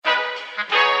Yo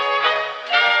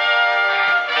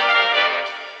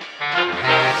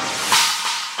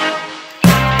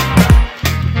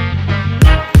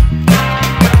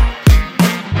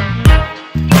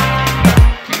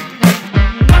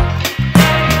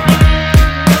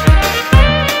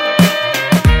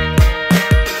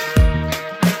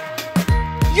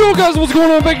guys, what's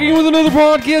going on? Back again with another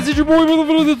podcast. It's your boy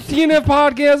with the TNF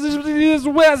podcast. This is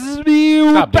Wes. This is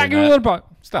you. Stop Back doing again with that. another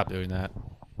podcast. Stop doing that.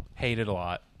 Hate it a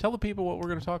lot. Tell the people what we're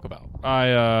going to talk about.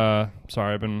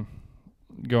 Sorry, I've been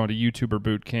going to YouTuber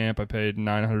boot camp. I paid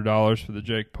 $900 for the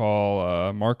Jake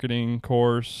Paul marketing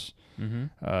course.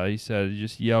 Mm-hmm. He said you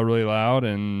just yell really loud,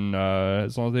 and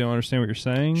as long as they don't understand what you're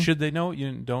saying. Should they know?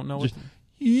 You don't know? Just,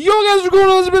 yo guys, what's going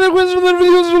on? It's been a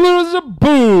question.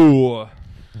 Boo.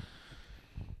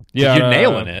 Yeah, you're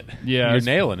nailing it. Yeah, you're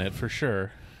nailing it for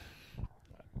sure.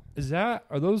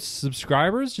 Are those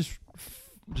subscribers just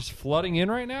flooding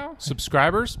in right now?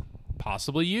 Subscribers,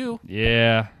 possibly you.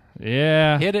 Yeah.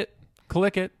 Hit it,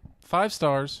 click it, 5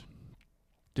 stars.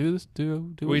 Do this.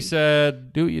 Do. We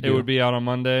said do what you do. It would be out on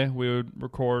Monday. We would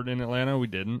record in Atlanta. We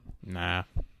didn't. Nah,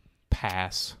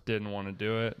 pass. Didn't want to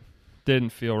do it. Didn't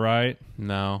feel right.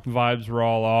 No, Vibes were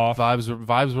all off.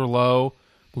 vibes were low.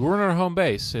 We weren't at our home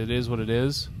base. It is what it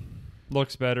is.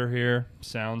 Looks better here.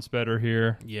 Sounds better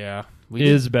here. Yeah,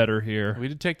 better here. We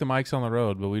did take the mics on the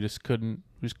road, but we just couldn't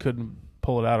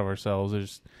pull it out of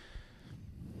ourselves.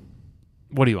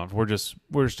 What do you want? We're just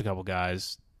a couple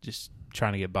guys just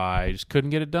trying to get by. Just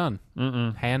couldn't get it done.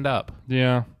 Hand up.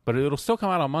 Yeah. But it'll still come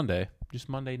out on Monday, just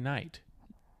Monday night.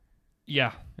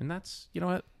 Yeah. And that's, you know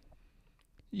what?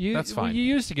 That's fine. Well, you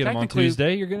used to get them on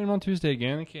Tuesday. You're getting them on Tuesday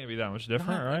again. It can't be that much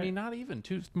different, right? I mean, not even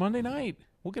Monday night.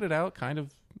 We'll get it out kind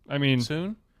of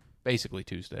soon. Basically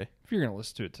Tuesday. If you're going to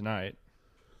listen to it tonight,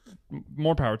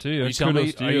 more power to you. Are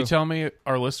you telling me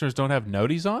our listeners don't have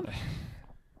noties on?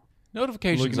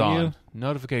 Notifications on.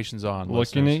 Notifications on.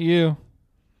 Looking listeners. at you.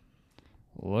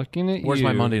 Looking at you. Where's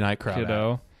my Monday night crowd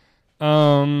kiddo?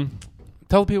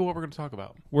 Tell the people what we're going to talk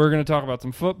about. We're going to talk about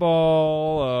some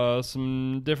football,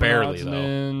 some different Barely, odds and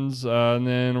ends, and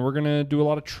then we're going to do a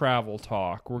lot of travel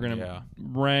talk. We're going to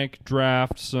rank,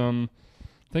 draft some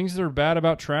things that are bad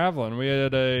about traveling. We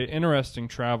had an interesting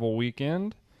travel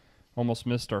weekend. Almost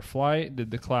missed our flight. Did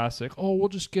the classic, we'll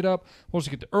just get up. We'll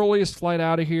just get the earliest flight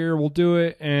out of here. We'll do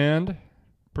it. And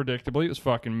predictably, it was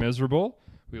fucking miserable.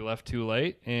 We left too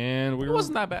late, and It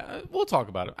wasn't that bad. We'll talk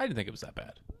about it. I didn't think it was that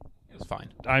bad. It was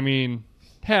fine. I mean,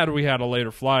 had we had a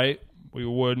later flight, we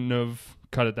wouldn't have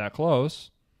cut it that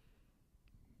close.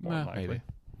 Maybe.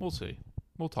 We'll see.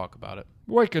 We'll talk about it.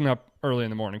 Waking up early in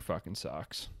the morning fucking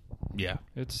sucks. Yeah.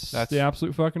 That's the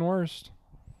absolute fucking worst.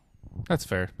 That's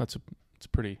fair. It's a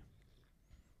pretty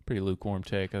lukewarm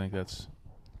take. I think that's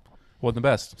one of the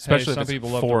best, especially if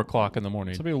it's 4 o'clock in the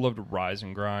morning. Some people love to rise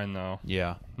and grind, though.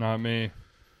 Yeah. Not me.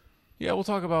 Yeah,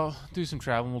 we'll do some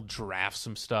traveling. We'll draft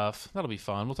some stuff. That'll be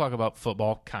fun. We'll talk about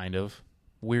football, kind of.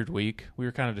 Weird week. We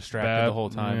were kind of distracted the whole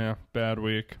time. Yeah, bad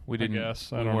week. We didn't. I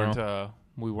guess.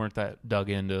 We weren't that dug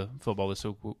into football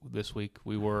this week.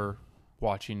 We were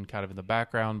watching kind of in the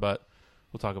background, but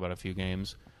we'll talk about a few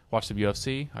games. Watch some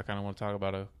UFC. I kind of want to talk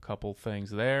about a couple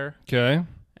things there. Okay.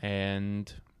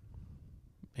 And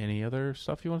any other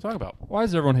stuff you want to talk about? Why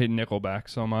does everyone hate Nickelback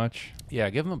so much? Yeah,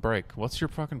 give them a break. What's your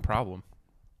fucking problem?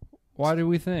 Why do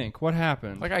we think? What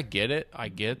happened? Like, I get it.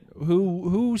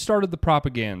 Who started the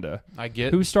propaganda?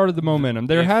 Who started the momentum?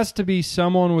 There has to be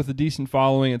someone with a decent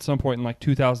following at some point in like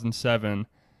 2007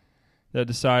 that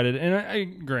decided. And I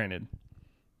granted,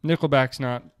 Nickelback's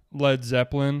not Led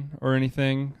Zeppelin or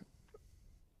anything,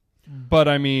 but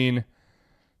I mean,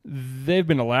 they've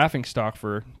been a laughingstock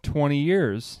for 20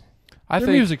 years. Their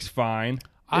music's fine.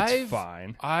 It's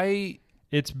fine.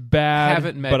 It's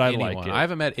bad, but I like it. I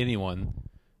haven't met anyone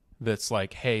that's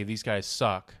like, hey, these guys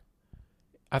suck.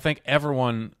 I think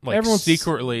everyone's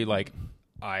secretly like,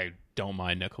 I don't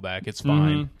mind Nickelback. It's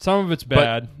fine. Some of it's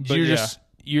bad, but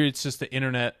it's just the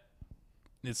internet.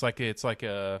 It's like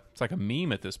a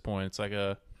meme at this point. It's like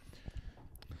a.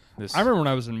 I remember when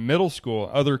I was in middle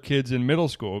school, other kids in middle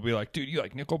school would be like, "Dude, you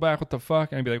like Nickelback? What the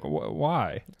fuck?" And I'd be like,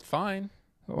 "Why?" It's fine.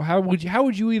 How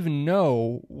would you even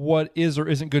know what is or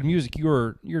isn't good music?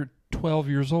 You're 12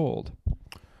 years old.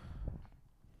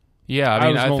 Yeah, I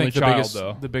mean, I think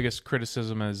the biggest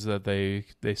criticism is that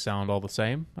they sound all the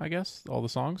same. I guess all the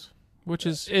songs, which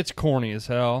is it's corny as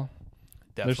hell.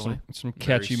 Definitely, there's some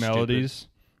catchy melodies,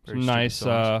 some nice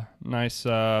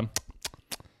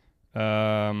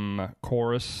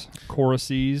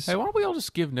choruses. Hey, why don't we all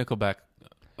just give Nickelback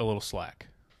a little slack?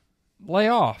 Lay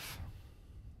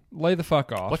the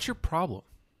fuck off. What's your problem?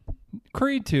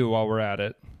 Creed 2 while we're at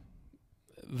it.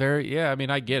 I mean,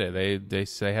 I get it. They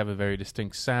say have a very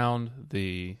distinct sound.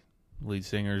 The lead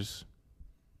singers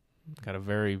got a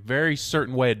very, very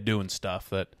certain way of doing stuff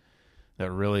that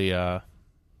really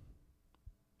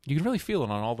you can really feel it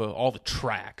on all the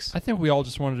tracks. I think we all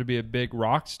just wanted to be a big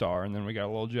rock star, and then we got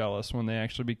a little jealous when they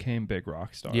actually became big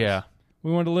rock stars. Yeah.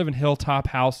 We wanted to live in hilltop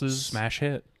houses. Smash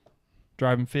hit.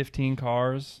 Driving 15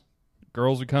 cars.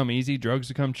 Girls would come easy. Drugs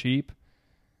would come cheap.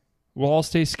 We'll all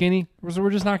stay skinny, so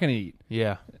we're just not going to eat.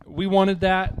 Yeah. We wanted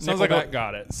that. Sounds Nickelback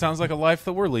got it. Sounds like a life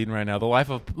that we're leading right now. The life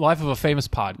of a famous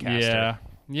podcaster. Yeah.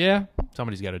 Yeah.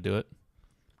 Somebody's got to do it.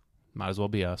 Might as well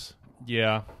be us.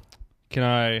 Yeah.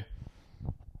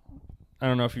 I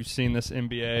don't know if you've seen this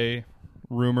NBA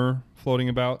rumor floating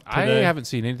about today. I haven't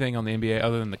seen anything on the NBA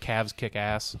other than the Cavs kick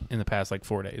ass in the past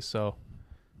 4 days, so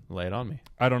lay it on me.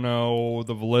 I don't know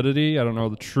the validity. I don't know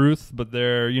the truth, but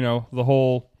they're, the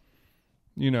whole,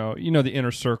 the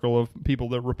inner circle of people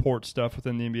that report stuff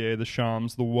within the NBA, the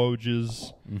Shams, the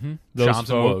Wojs. Mm-hmm. Those Shams folks.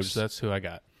 and Woj, that's who I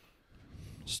got.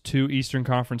 It's 2 Eastern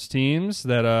Conference teams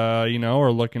that,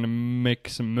 are looking to make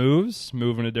some moves,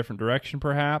 move in a different direction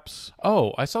perhaps.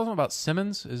 Oh, I saw something about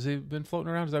Simmons. Has he been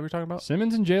floating around? Is that what you're talking about?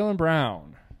 Simmons and Jaylen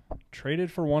Brown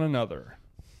traded for one another.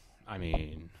 I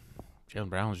mean, Jaylen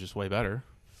Brown was just way better.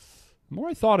 The more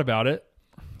I thought about it,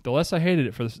 the less I hated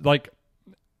it for this.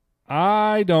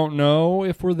 I don't know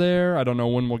if we're there. I don't know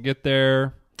when we'll get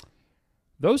there.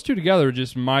 Those two together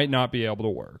just might not be able to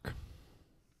work.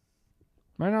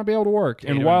 And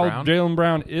while Jaylen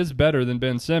Brown is better than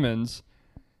Ben Simmons,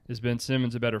 is Ben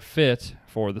Simmons a better fit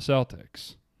for the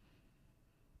Celtics?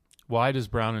 Why does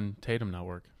Brown and Tatum not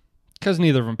work? Because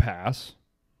neither of them pass.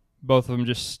 Both of them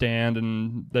just stand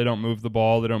and they don't move the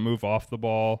ball. They don't move off the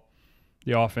ball.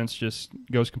 The offense just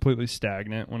goes completely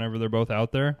stagnant whenever they're both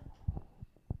out there.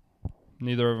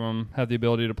 Neither of them have the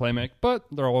ability to play make, but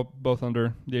they're all both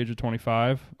under the age of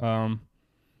 25.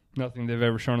 Nothing they've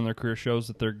ever shown in their career shows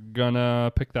that they're gonna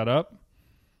pick that up.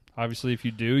 Obviously, if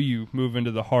you do, you move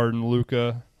into the Harden,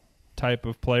 Luka type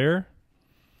of player.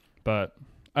 But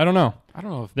I don't know. I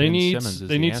don't know if they Ben need Simmons is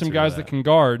they the need some answer guys to that can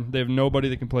guard. They have nobody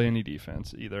that can play any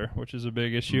defense either, which is a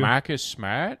big issue. Marcus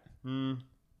Smart?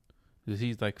 Is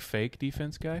he fake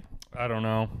defense guy? I don't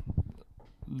know.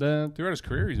 Throughout his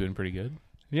career, he's been pretty good.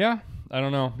 Yeah, I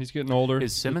don't know. He's getting older.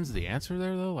 Is Simmons the answer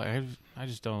there though? I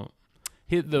just don't.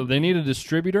 They need a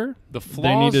distributor. The flaws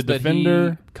they need a defender.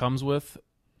 that he comes with,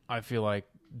 I feel like,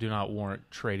 do not warrant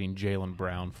trading Jaylen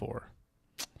Brown for.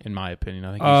 In my opinion,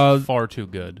 I think he's far too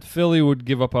good. Philly would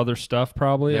give up other stuff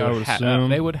probably. I would assume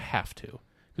they would have to,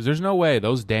 because there's no way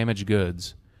those damaged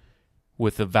goods,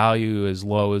 with the value as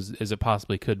low as it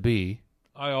possibly could be.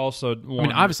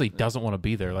 Obviously doesn't want to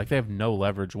be there. They have no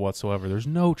leverage whatsoever. There's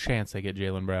no chance they get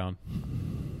Jaylen Brown.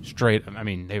 Straight. I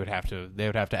mean, they would have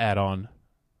to add on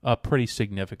a pretty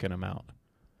significant amount.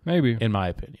 Maybe. In my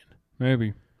opinion.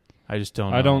 Maybe. I just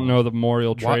don't know. I don't know that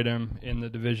Morey trade him in the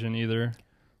division either.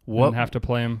 And have to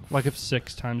play him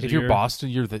 6 times a year. If you're Boston,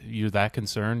 you're that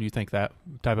concerned? You think that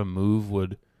type of move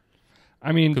would...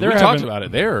 I mean, we talked about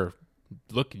it. They're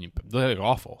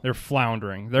awful. They're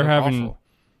floundering. They're having awful.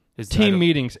 Team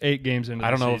meetings 8 games into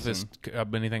the season. I don't know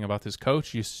if anything about this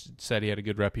coach. You said he had a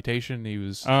good reputation. He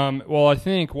was... well, I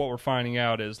think what we're finding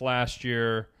out is last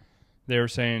year they were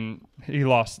saying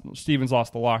Stevens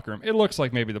lost the locker room. It looks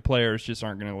like maybe the players just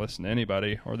aren't going to listen to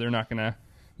anybody, or they're not going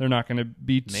to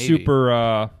be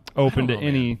super open to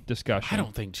any discussion. I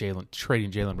don't think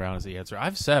trading Jaylen Brown is the answer.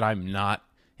 I've said I'm not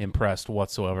impressed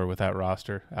whatsoever with that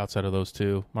roster outside of those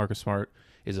two. Marcus Smart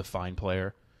is a fine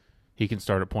player. He can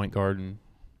start at point guard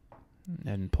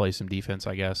and play some defense,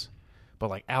 I guess.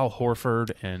 But Al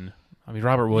Horford and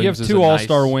Robert Williams. You have 2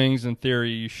 all-star wings. In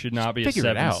theory, you should not be a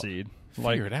 7 seed.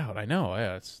 Figure it out. I know.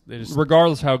 Yeah,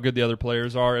 regardless how good the other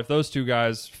players are, if those 2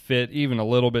 guys fit even a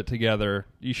little bit together,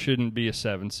 you shouldn't be a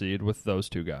 7 seed with those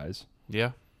 2 guys.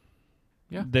 Yeah.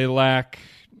 Yeah. They lack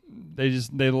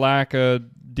a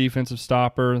defensive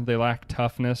stopper. They lack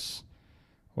toughness.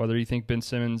 Whether you think Ben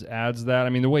Simmons adds that,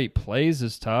 the way he plays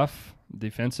is tough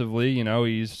defensively.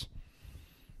 He's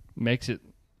makes it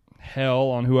hell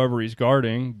on whoever he's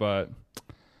guarding, but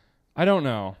I don't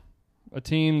know. A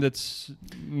team that's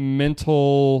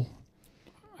mental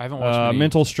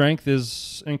strength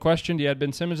is in question. Do you add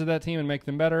Ben Simmons to that team and make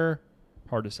them better?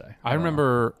 Hard to say. I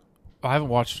remember I haven't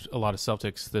watched a lot of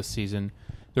Celtics this season.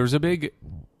 There was a big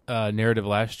narrative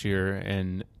last year,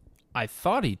 and I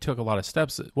thought he took a lot of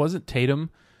steps. It wasn't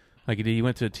Tatum. He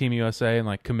went to Team USA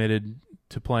and committed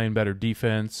to playing better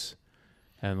defense,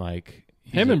 and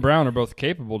him and Brown are both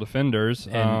capable defenders.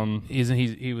 And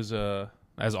he was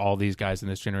as all these guys in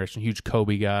this generation, huge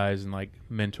Kobe guys, and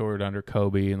mentored under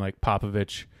Kobe, and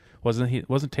Popovich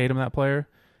Wasn't Tatum that player?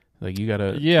 Like you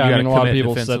gotta. Yeah, you I mean, a lot of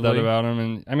people said that about him,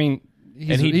 and I mean,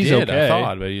 he's did. Okay. I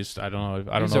thought, but I don't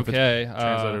know. I don't know if okay. It's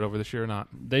translated over this year or not.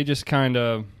 They just kind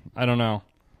of, I don't know.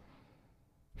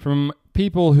 From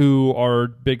people who are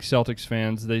big Celtics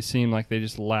fans, they seem like they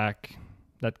just lack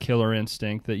that killer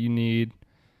instinct that you need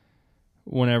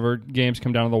whenever games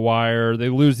come down to the wire. They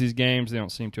lose these games, they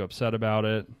don't seem too upset about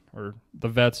it, or the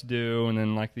vets do, and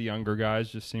then like the younger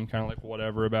guys just seem kind of like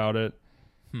whatever about it.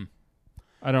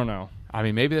 I don't know. I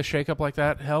mean, maybe the shakeup like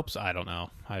that helps. I don't know.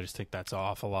 I just think that's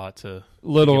off a lot to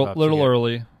little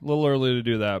early to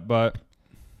do that, but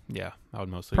yeah, I would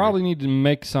mostly probably need to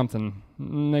make something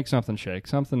shake.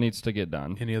 Something needs to get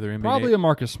done. Any other NBA? Probably a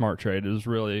Marcus Smart trade is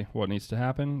really what needs to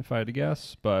happen, if I had to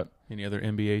guess. But any other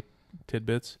NBA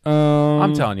tidbits?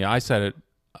 I'm telling you, I said it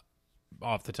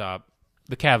off the top.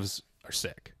 The Cavs are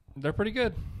sick. They're pretty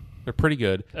good. They're pretty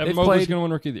good. Evan Mobley's going to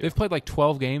win Rookie of the Year. They've played like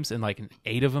 12 games, and like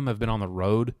 8 of them have been on the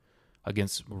road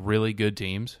against really good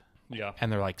teams. Yeah,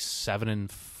 and they're like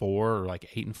 7-4 or like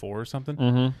 8-4 or something.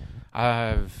 Mm-hmm.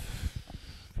 I've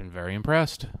been very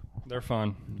impressed. They're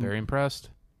fun. Very impressed.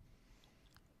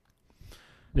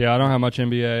 Yeah, I don't have much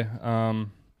NBA.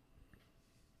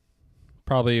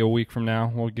 Probably a week from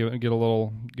now, we'll get a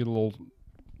little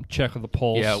check of the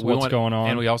pulse. Yeah, what's going on,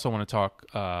 and we also want to talk.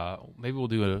 Maybe we'll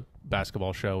do a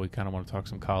basketball show. We kind of want to talk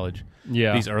some college.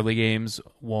 Yeah, these early games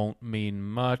won't mean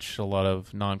much. A lot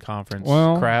of non-conference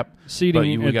crap.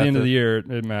 Seeding at the end of the year,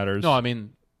 it matters. No, I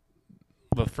mean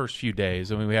the first few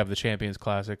days. I mean, we have the Champions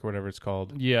Classic or whatever it's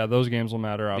called. Yeah, those games will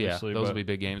matter. Obviously, yeah, those will be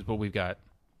big games. But we've got.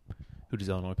 Who does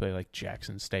Illinois play? Like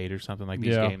Jackson State or something like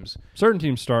these games. Certain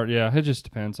teams start. Yeah, it just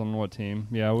depends on what team.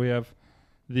 Yeah, we have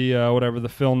the the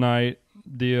Phil Knight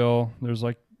deal. There's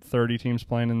like 30 teams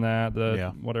playing in that.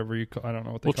 Whatever you call, I don't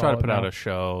know what they call it. We'll try to put out a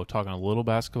show talking a little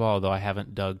basketball, although I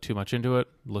haven't dug too much into it.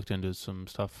 Looked into some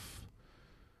stuff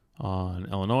on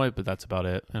Illinois, but that's about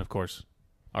it. And of course,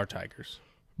 our Tigers.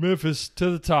 Memphis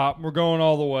to the top. We're going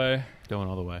all the way. Going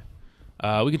all the way.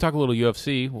 We can talk a little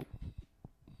UFC.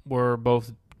 We're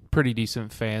both pretty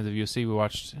decent fans of UFC.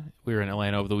 We were in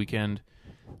Atlanta over the weekend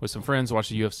with some friends,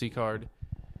 watched the UFC card.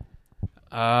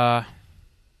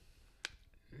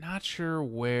 Not sure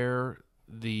where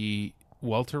the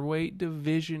welterweight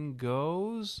division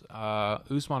goes.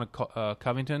 Usman and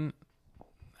Covington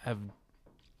have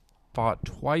fought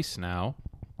twice now,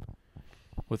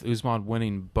 with Usman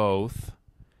winning both.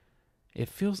 It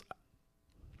feels,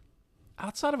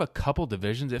 outside of a couple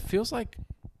divisions, it feels like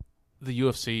the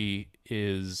UFC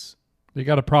is... They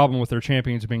got a problem with their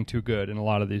champions being too good in a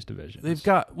lot of these divisions. They've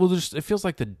got... it feels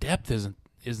like the depth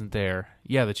isn't there.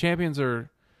 Yeah, the champions are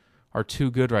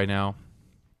too good right now.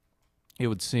 It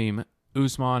would seem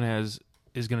Usman is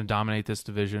going to dominate this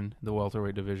division, the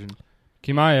welterweight division.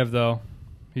 Chimaev, though,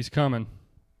 he's coming.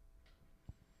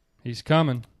 He's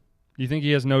coming. You think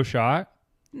he has no shot?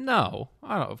 No,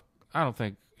 I don't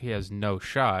think he has no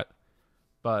shot.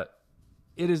 But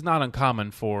it is not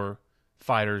uncommon for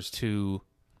fighters to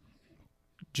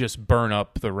just burn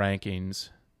up the rankings.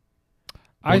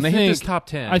 When they hit this top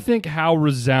 10. I think how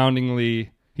resoundingly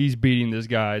he's beating these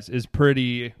guys is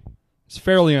fairly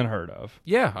unheard of.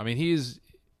 Yeah, I mean he's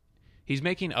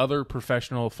making other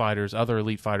professional fighters, other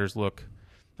elite fighters look,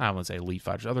 I wouldn't say elite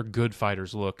fighters, other good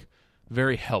fighters look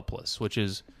very helpless, which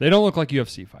is... They don't look like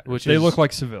UFC fighters. They look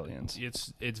like civilians.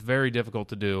 It's very difficult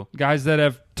to do. Guys that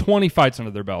have 20 fights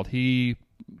under their belt, he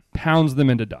pounds them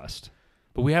into dust.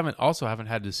 But we haven't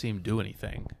had to see him do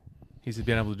anything. He's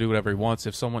been able to do whatever he wants.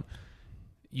 If someone...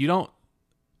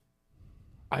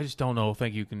 I just don't know. I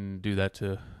think you can do that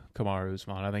to Kamaru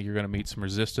Usman. I think you're going to meet some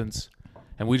resistance,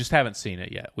 and we just haven't seen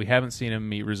it yet. We haven't seen him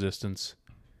meet resistance.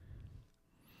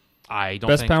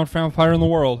 Best pound fighter in the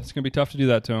world. It's going to be tough to do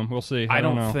that to him. We'll see. I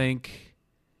don't know. Think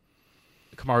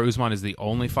Kamaru Usman is the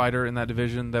only fighter in that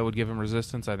division that would give him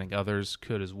resistance. I think others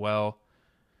could as well.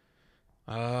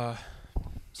 So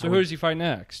who does he fight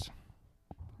next?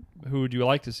 Who would you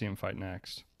like to see him fight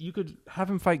next? You could have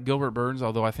him fight Gilbert Burns,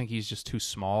 although I think he's just too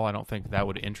small. I don't think that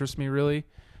would interest me really.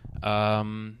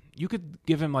 You could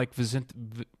give him like Vicente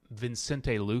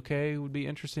Luque would be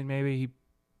interesting maybe. He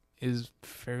is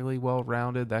fairly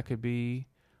well-rounded. That could be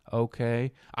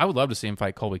okay. I would love to see him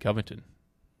fight Colby Covington.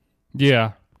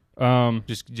 Yeah.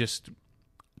 Because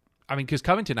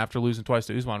Covington, after losing twice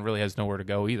to Usman, really has nowhere to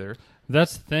go either.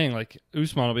 That's the thing. Like,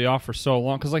 Usman will be off for so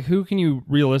long. Because, like, who can you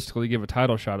realistically give a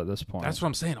title shot at this point? That's what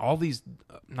I'm saying. All these,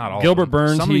 not all Gilbert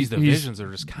Burns, some of these divisions are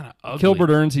just kind of ugly. Gilbert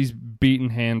Burns, he's beaten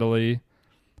handily.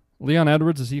 Leon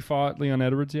Edwards, has he fought Leon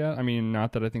Edwards yet? I mean,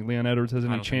 not that I think Leon Edwards has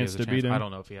any chance to beat him. I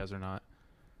don't know if he has or not.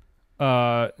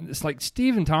 It's like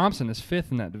Stephen Thompson is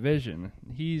fifth in that division.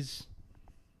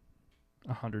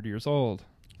 100 years old.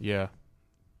 Yeah,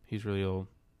 he's really old.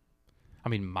 I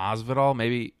mean, Masvidal,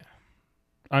 maybe.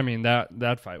 I mean,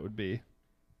 that fight would be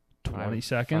 20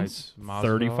 seconds,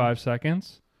 35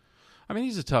 seconds. I mean,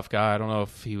 he's a tough guy. I don't know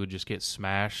if he would just get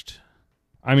smashed.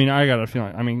 I mean, I got a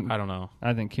feeling. I mean, I don't know.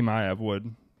 I think Chimaev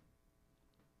would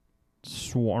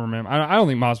swarm him. I don't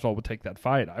think Masvidal would take that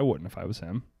fight. I wouldn't if I was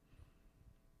him.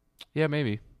 Yeah,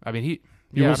 maybe. I mean, he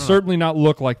will certainly not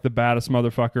look like the baddest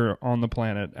motherfucker on the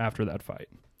planet after that fight.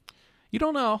 You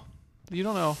don't know.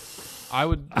 I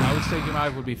would say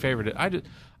Chimaev would be favored.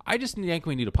 I just think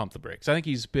we need to pump the brakes. I think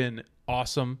he's been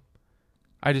awesome.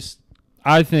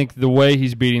 I think the way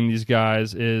he's beating these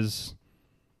guys is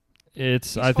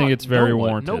I think it's very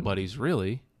warranted. Nobody's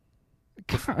really.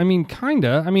 I mean,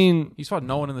 kinda. I mean, he's fought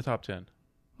no one in the top 10.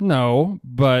 No,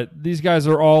 but these guys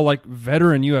are all like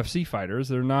veteran UFC fighters.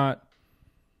 They're not.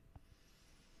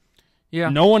 Yeah.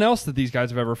 No one else that these guys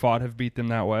have ever fought have beat them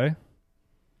that way.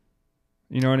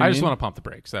 You know what I mean? I just want to pump the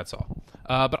brakes. That's all.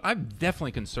 But I'm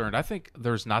definitely concerned. I think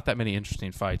there's not that many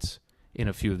interesting fights in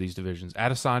a few of these divisions.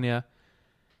 Adesanya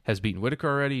has beaten Whitaker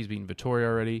already. He's beaten Vettori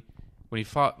already. When he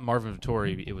fought Marvin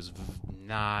Vettori, it was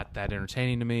not that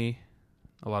entertaining to me.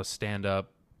 A lot of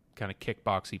stand-up, kind of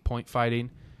kickboxy point fighting,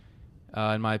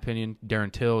 in my opinion.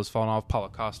 Darren Till has fallen off. Paulo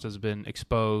Costa has been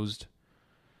exposed.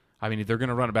 I mean, they're going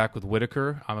to run it back with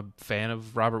Whitaker. I'm a fan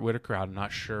of Robert Whitaker. I'm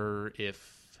not sure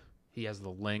if he has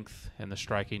the length and the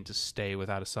striking to stay with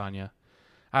Adesanya.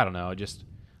 I don't know. Just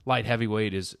light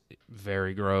heavyweight is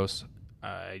very gross.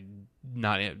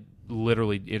 Not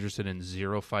literally interested in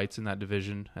 0 fights in that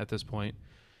division at this point.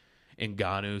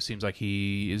 Ngannou seems like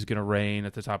he is going to reign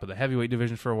at the top of the heavyweight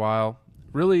division for a while.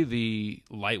 Really, the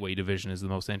lightweight division is the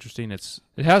most interesting. It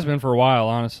has been for a while,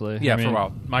 honestly. Yeah, for a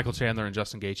while. Michael Chandler and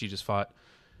Justin Gaethje just fought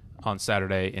on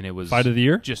Saturday, and it was fight of the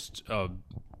year. Just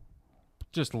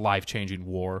life-changing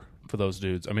war for those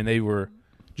dudes. I mean, they were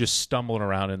just stumbling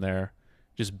around in there,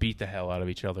 just beat the hell out of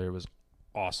each other. It was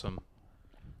awesome,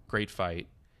 great fight.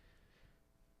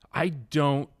 I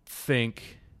don't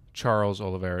think Charles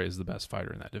Oliveira is the best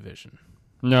fighter in that division.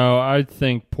 No, I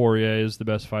think Poirier is the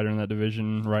best fighter in that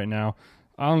division right now.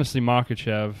 Honestly,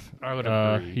 Makhachev, I would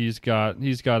agree. He's got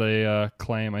a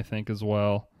claim, I think, as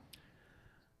well.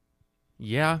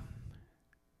 Yeah,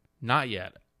 not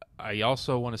yet. I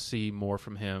also want to see more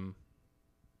from him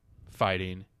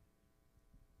fighting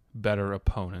better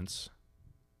opponents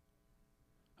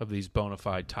of these bona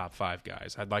fide top 5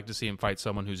 guys. I'd like to see him fight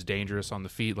someone who's dangerous on the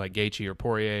feet like Gaethje or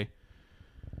Poirier.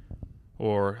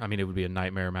 Or, I mean, it would be a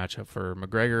nightmare matchup for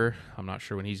McGregor. I'm not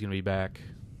sure when he's going to be back.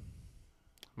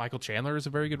 Michael Chandler is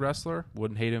a very good wrestler.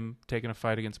 Wouldn't hate him taking a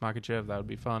fight against Makhachev. That would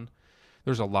be fun.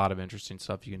 There's a lot of interesting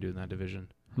stuff you can do in that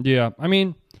division. Yeah, I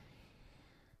mean,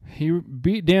 he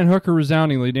beat Dan Hooker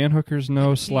resoundingly. Dan Hooker's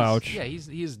no slouch.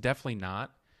 He is definitely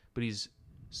not, but he's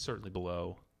certainly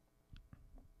below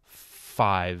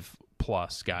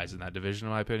 5+ guys in that division,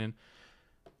 in my opinion.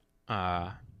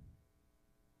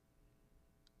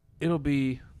 It'll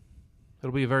be a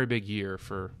very big year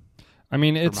for. I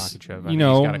mean, it's Makhachev. he's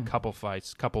got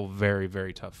a couple very,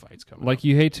 very tough fights coming. Like,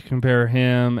 you hate to compare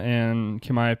him and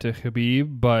Chimaev to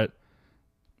Khabib, but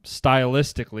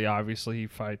stylistically, obviously, he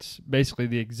fights basically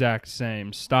the exact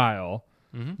same style,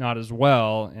 not as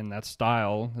well, and that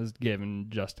style has given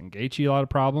Justin Gaethje a lot of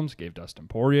problems, gave Dustin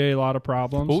Poirier a lot of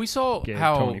problems. Well, we saw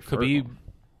how Khabib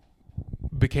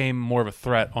became more of a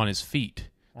threat on his feet.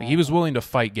 Like, he was willing to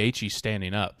fight Gaethje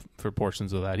standing up for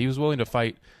portions of that. He was willing to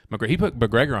fight McGregor. He put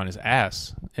McGregor on his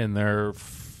ass in their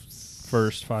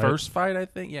first fight. First fight, I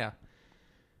think, yeah.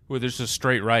 Where there's a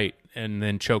straight right and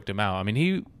then choked him out. I mean,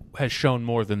 he has shown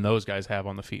more than those guys have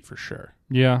on the feet for sure.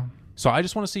 Yeah. So I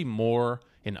just want to see more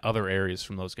in other areas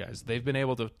from those guys. They've been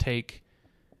able to take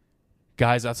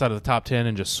guys outside of the top 10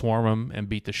 and just swarm them and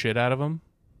beat the shit out of them.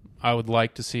 I would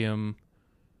like to see him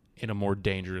in a more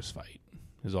dangerous fight,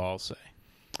 is all I'll say.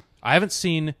 I haven't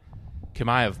seen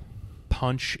Chimaev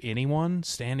punch anyone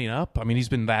standing up. I mean, he's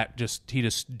been he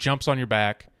just jumps on your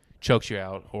back, chokes you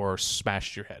out, or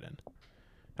smashes your head in.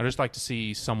 I'd just like to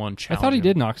see someone challenge I thought he him.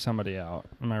 did knock somebody out.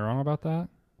 Am I wrong about that?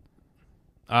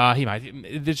 He might.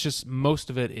 It's just most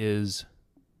of it is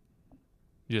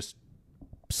just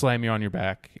slam you on your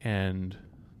back and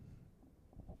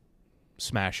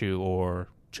smash you or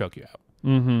choke you out.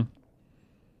 Mm-hmm.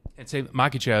 And say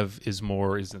Makhachev is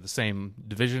in the same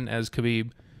division as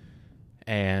Khabib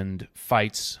and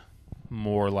fights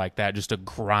more like that, just a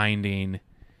grinding.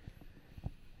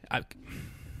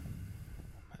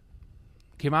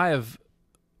 Chimaev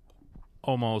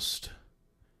almost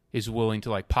is willing to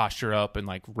like posture up and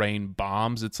like rain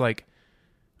bombs. It's like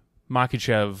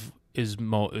Makhachev is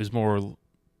more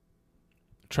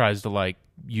tries to like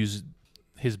use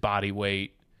his body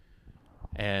weight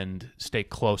and stay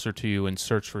closer to you and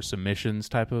search for submissions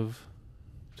type of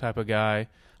guy.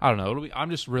 I don't know. I'm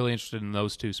just really interested in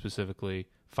those two specifically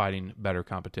fighting better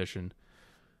competition.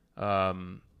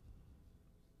 And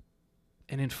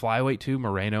in flyweight too,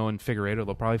 Moreno and Figueiredo,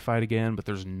 they'll probably fight again, but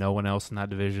there's no one else in that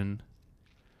division.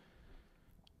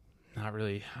 Not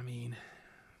really. I mean,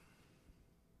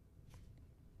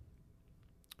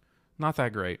 not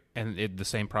that great. And the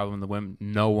same problem in the women.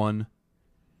 No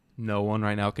one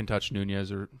right now can touch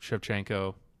Nunes or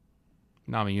Shevchenko.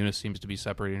 Namajunas seems to be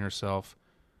separating herself.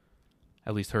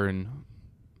 At least her and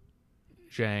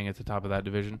Zhang at the top of that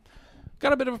division.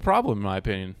 Got a bit of a problem, in my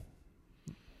opinion.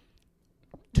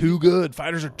 Too good.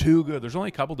 Fighters are too good. There's only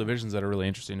a couple divisions that are really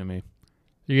interesting to me.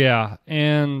 Yeah,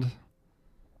 and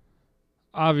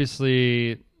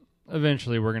obviously,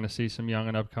 eventually we're going to see some young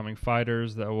and upcoming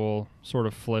fighters that will sort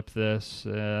of flip this.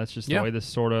 That's just the way this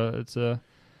sort of it's a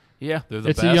they're the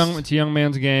it's best. a young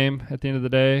man's game. At the end of the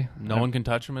day, no one can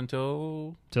touch them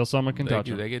until someone can touch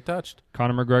them. They get touched.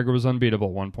 Conor McGregor was unbeatable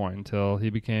at one point until he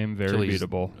became very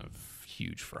beatable. A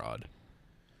huge fraud.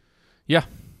 Yeah.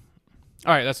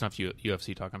 All right, that's enough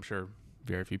UFC talk. I'm sure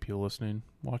very few people listening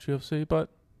watch UFC, but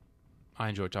I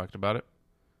enjoy talking about it.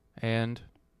 And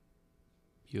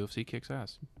UFC kicks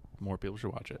ass. More people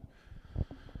should watch it. You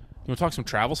want to talk some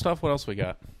travel stuff? What else we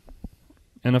got?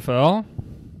 NFL?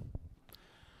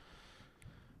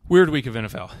 Weird week of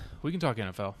NFL. We can talk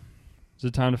NFL. Is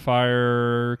it time to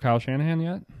fire Kyle Shanahan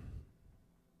yet?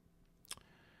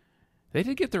 They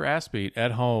did get their ass beat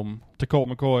at home to Colt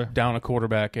McCoy. Down a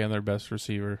quarterback and their best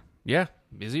receiver. Yeah.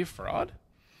 Is he a fraud?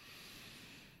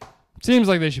 Seems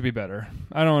like they should be better.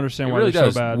 I don't understand why really they're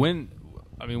does. so bad. When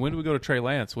do we go to Trey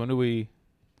Lance? When do we...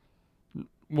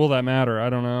 Will that matter? I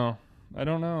don't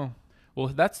know. Well,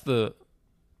 that's the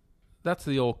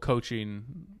old coaching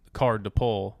card to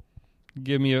pull.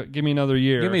 Give me another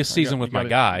year. Give me a season with my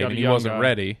guy, and he wasn't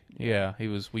ready. Yeah, he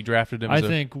was. We drafted him. I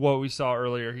think what we saw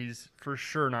earlier, he's for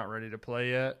sure not ready to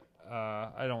play yet.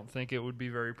 I don't think it would be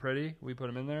very pretty. We put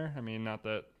him in there. I mean, not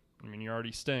that. I mean, you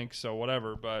already stink, so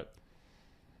whatever. But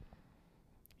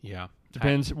yeah,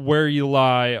 depends where you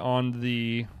lie on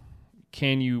the.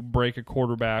 Can you break a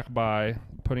quarterback by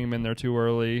putting him in there too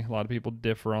early? A lot of people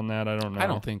differ on that. I don't know. I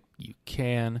don't think you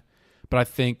can, but I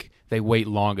think they wait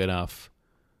long enough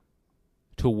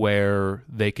to where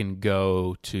they can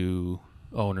go to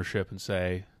ownership and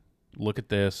say, look at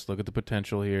this, look at the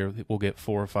potential here. We'll get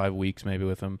 4 or 5 weeks maybe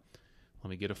with him. Let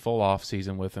me get a full off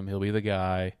season with him. He'll be the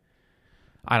guy.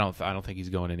 I don't think he's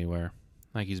going anywhere.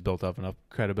 I think he's built up enough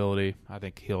credibility. I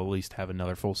think he'll at least have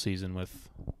another full season with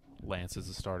Lance as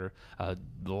the starter. A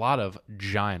lot of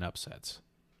giant upsets.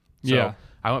 So yeah.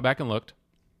 I went back and looked.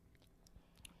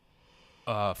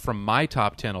 From my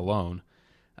top 10 alone,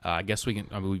 I guess we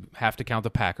have to count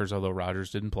the Packers, although Rodgers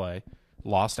didn't play.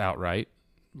 Lost outright.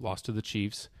 Lost to the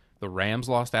Chiefs. The Rams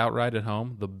lost outright at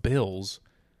home. The Bills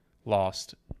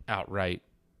lost outright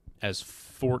as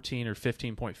 14 or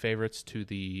 15-point favorites to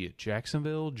the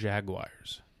Jacksonville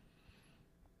Jaguars.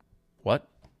 What?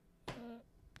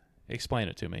 Explain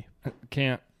it to me.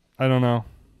 Can't. I don't know.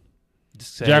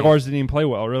 Jaguars didn't even play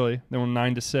well, really. They won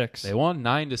 9-6. They won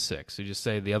 9-6. You just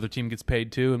say the other team gets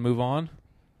paid too and move on?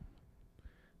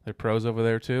 They're pros over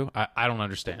there too? I don't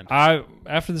understand.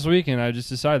 After this weekend, I just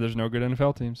decided there's no good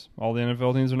NFL teams. All the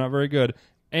NFL teams are not very good.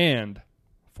 And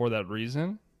for that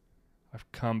reason,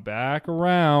 I've come back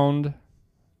around.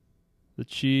 The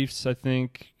Chiefs, I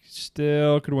think,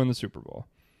 still could win the Super Bowl.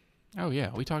 Oh,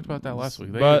 yeah. We talked about that last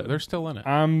week. They're still in it.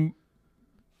 I'm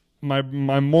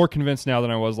more convinced now than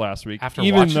I was last week. After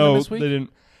watching them this week?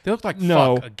 They looked like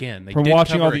fuck again. From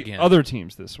watching all the other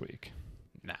teams this week.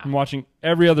 Nah. I'm watching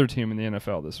every other team in the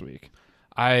NFL this week.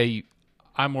 I'm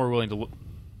more willing to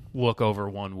look over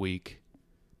 1 week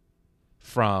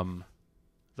from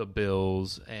the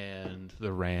Bills and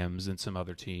the Rams and some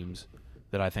other teams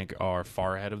that I think are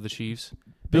far ahead of the Chiefs.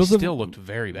 They still looked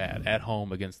very bad at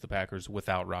home against the Packers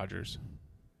without Rodgers.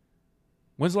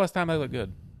 When's the last time they looked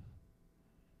good?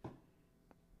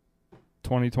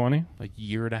 2020? A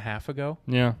year and a half ago?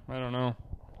 Yeah, I don't know.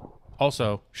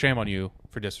 Also, shame on you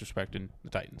for disrespecting the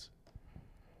Titans.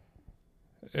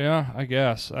 Yeah, I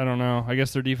guess. I don't know. I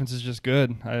guess their defense is just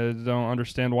good. I don't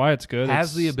understand why it's good.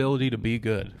 Has the ability to be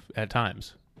good at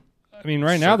times. I mean,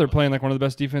 right now they're playing like one of the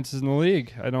best defenses in the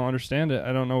league. I don't understand it.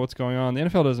 I don't know what's going on. The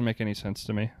NFL doesn't make any sense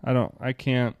to me. I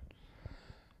can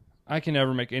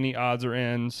never make any odds or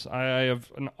ends. I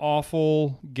have an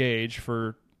awful gauge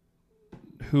for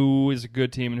who is a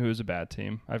good team and who is a bad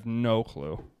team. I have no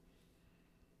clue.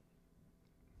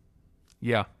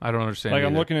 Yeah, I don't understand. Like, either.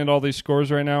 I'm looking at all these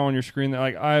scores right now on your screen.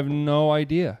 Like, I have no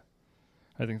idea.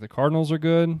 I think the Cardinals are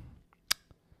good.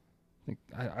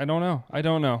 I don't know. I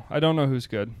don't know. I don't know who's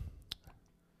good.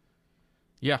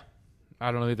 Yeah,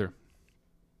 I don't know either.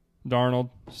 Darnold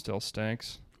still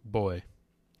stinks. Boy,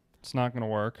 it's not going to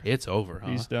work. It's over.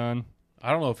 Huh? He's done.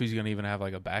 I don't know if he's going to even have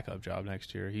like a backup job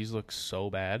next year. He's looked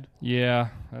so bad. Yeah,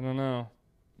 I don't know.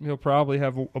 He'll probably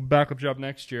have a backup job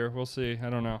next year. We'll see. I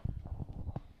don't know.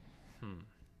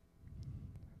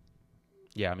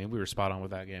 Yeah, I mean, we were spot on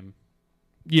with that game.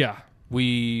 Yeah.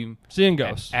 We seeing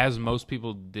ghosts. As most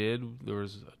people did, there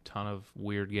was a ton of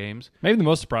weird games. Maybe the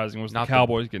most surprising was the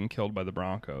Cowboys getting killed by the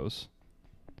Broncos.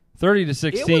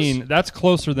 30-16, that's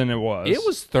closer than it was. It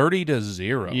was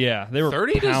 30-0. Yeah, they were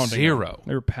 30-0.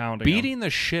 They were pounding beating the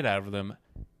shit out of them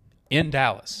in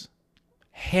Dallas.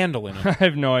 Handling them. I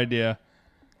have no idea.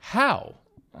 How?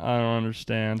 I don't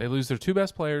understand. They lose their two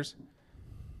best players,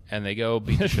 and they go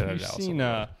beat the shit out of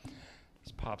Dallas.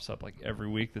 This pops up like every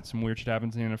week that some weird shit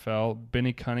happens in the NFL.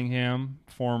 Benny Cunningham,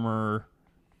 former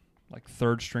like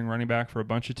third string running back for a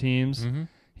bunch of teams. Mm-hmm.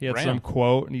 He had some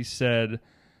quote, and he said,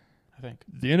 I think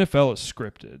the NFL is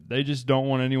scripted. They just don't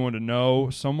want anyone to know.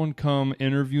 Someone come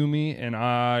interview me, and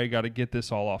I got to get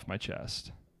this all off my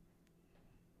chest.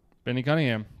 Benny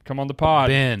Cunningham, come on the pod.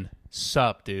 Ben,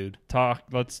 sup, dude?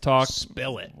 Let's talk.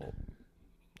 Spill it.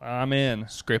 I'm in.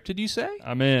 Scripted, you say?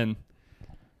 I'm in.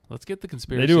 Let's get the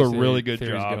conspiracy. They do a really good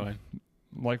job. Going.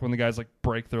 Like when the guys like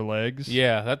break their legs.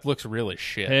 Yeah, that looks really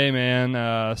shit. Hey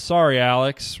man, sorry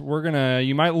Alex.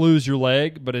 You might lose your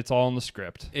leg, but it's all in the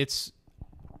script. It's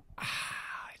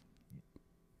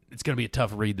going to be a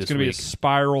tough read this week. It's going to be a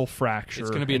spiral fracture.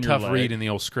 It's going to be a tough read in the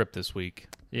old script this week.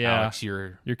 Yeah. Alex,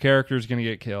 your character's going to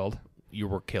get killed. You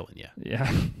were killing you. Yeah.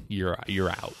 You're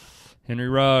out. Henry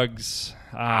Ruggs.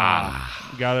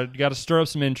 Gotta stir up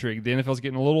some intrigue. The NFL's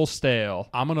getting a little stale.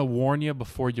 I'm gonna warn you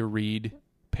before you read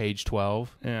page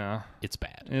 12. Yeah. It's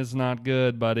bad. It's not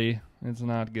good, buddy. It's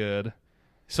not good.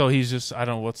 So he's just, I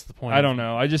don't know, what's the point? I don't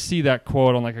know. I just see that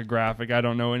quote on like a graphic. I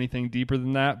don't know anything deeper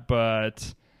than that,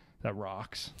 but that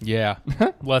rocks. Yeah.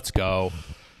 Let's go.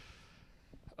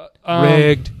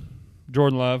 Rigged.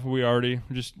 Jordan Love,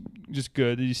 just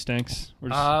good. He stinks.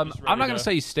 I'm not going to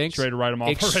say he stinks. Ready to write him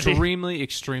off already.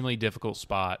 Extremely difficult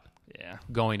spot. Yeah.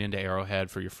 Going into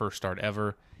Arrowhead for your first start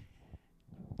ever.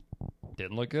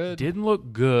 Didn't look good.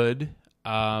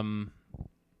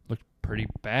 Looked pretty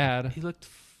bad. He looked,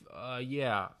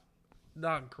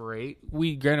 not great.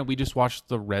 We just watched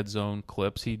the red zone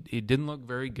clips. He didn't look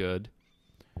very good.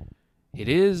 It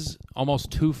is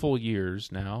almost 2 full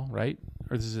years now, right?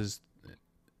 Or this is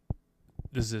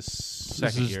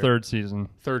second year. Third season.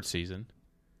 Third season.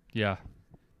 Yeah.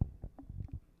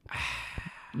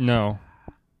 No,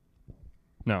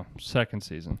 second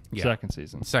season. Yeah. Second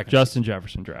season. Second Justin season.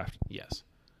 Jefferson draft. Yes.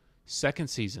 Second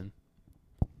season.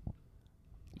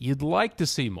 You'd like to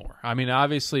see more. I mean,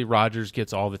 obviously Rodgers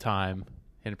gets all the time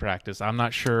in practice. I'm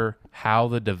not sure how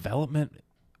the development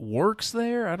works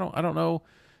there. I don't know.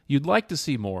 You'd like to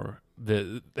see more.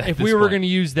 If we were going to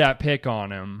use that pick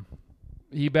on him,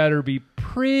 he better be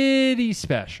pretty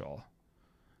special.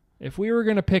 If we were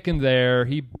going to pick him there,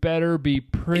 he better be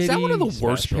pretty special. Is that one of the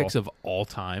worst picks of all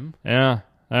time? Yeah.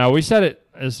 We said it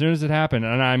as soon as it happened.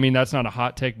 And I mean, that's not a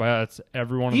hot take by us.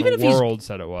 Everyone in the world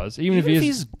said it was. Even if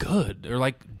he's good or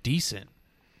like decent.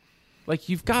 Like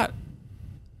you've got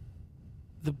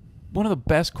one of the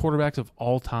best quarterbacks of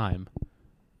all time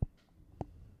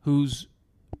who's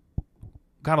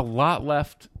got a lot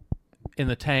left in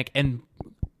the tank and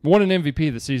won an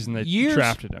MVP the season they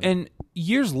drafted him. And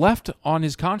years left on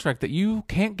his contract that you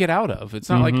can't get out of. It's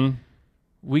not like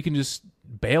we can just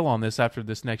bail on this after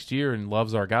this next year and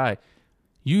Love's our guy.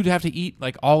 You'd have to eat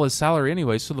like all his salary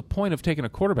anyway. So the point of taking a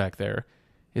quarterback there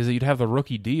is that you'd have the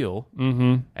rookie deal.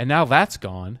 Mm-hmm. And now that's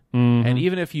gone. Mm-hmm. And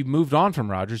even if you moved on from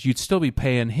Rodgers, you'd still be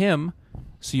paying him.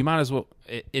 So you might as well.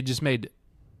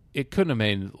 It couldn't have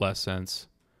made less sense.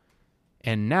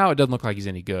 And now it doesn't look like he's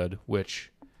any good, which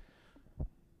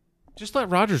just let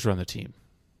Rodgers run the team.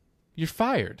 You're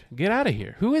fired. Get out of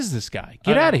here. Who is this guy?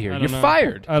 Get out of here. You're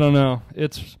fired. I don't know.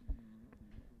 If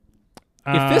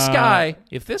this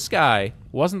guy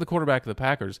wasn't the quarterback of the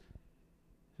Packers,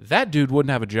 that dude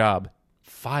wouldn't have a job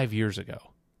 5 years ago.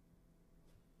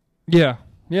 Yeah.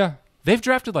 Yeah. They've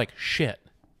drafted like shit.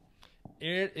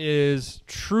 It is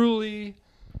truly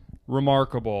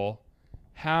remarkable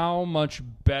how much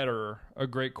better a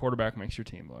great quarterback makes your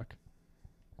team look.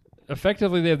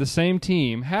 Effectively, they have the same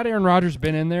team. Had Aaron Rodgers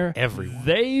been in there,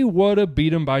 they would have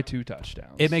beat him by 2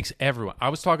 touchdowns. It makes everyone. I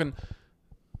was talking.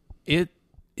 It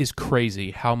is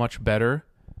crazy how much better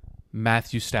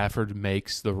Matthew Stafford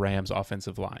makes the Rams'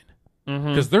 offensive line.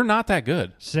 Because they're not that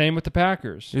good. Same with the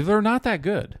Packers. They're not that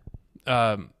good.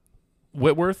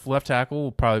 Whitworth, left tackle,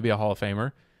 will probably be a Hall of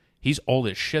Famer. He's old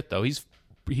as shit, though. He's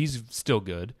still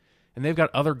good. And they've got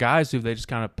other guys who they just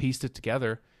kind of pieced it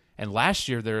together. And last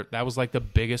year, that was like the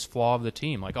biggest flaw of the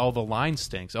team. Like, all the line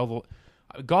stinks.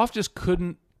 Goff just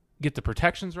couldn't get the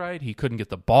protections right. He couldn't get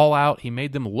the ball out. He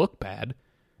made them look bad.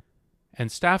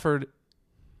 And Stafford,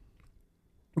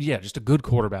 yeah, just a good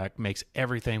quarterback makes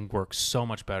everything work so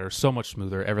much better, so much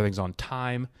smoother. Everything's on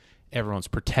time. Everyone's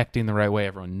protecting the right way.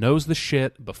 Everyone knows the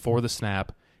shit before the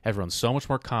snap. Everyone's so much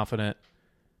more confident.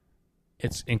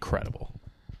 It's incredible.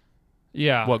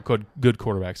 Yeah. What good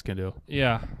quarterbacks can do.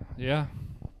 Yeah.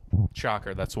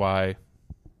 Shocker. That's why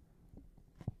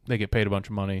they get paid a bunch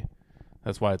of money.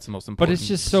 That's why it's the most important. But it's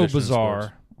just so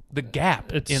bizarre. The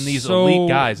gap It's in these so elite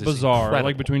guys is bizarre. incredible.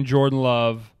 Like between Jordan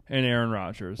Love and Aaron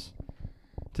Rodgers.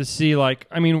 To see, like,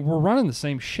 I mean, we're running the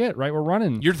same shit, right? We're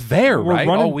running. You're there, we're right?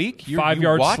 running All week.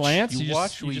 5-yard slants.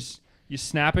 You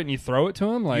snap it and you throw it to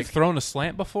him. Like, you've thrown a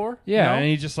slant before? Yeah, No? and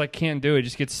he just like can't do it. He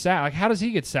just gets sacked. Like, how does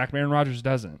he get sacked? Aaron Rodgers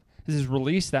doesn't. Is his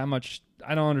release that much?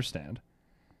 I don't understand.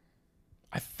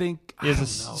 I think He has a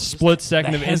split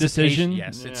second of indecision.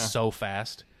 Yes, it's so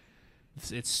fast.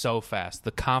 It's so fast.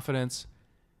 The confidence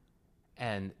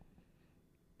and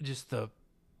just the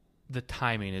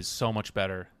timing is so much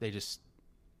better. They just,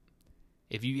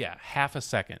 if you half a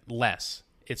second less,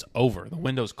 it's over. The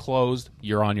window's closed.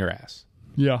 You're on your ass.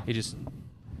 Yeah.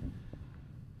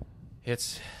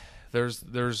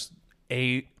 There's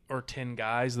 8 or 10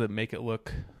 guys that make it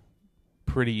look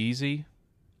pretty easy,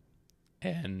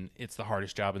 and it's the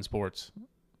hardest job in sports.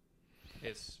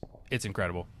 It's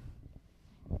incredible.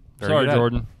 Sorry,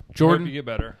 Jordan. Jordan, you get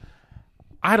better.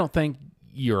 I don't think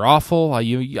you're awful. I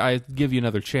give you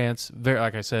another chance.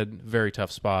 Like I said, very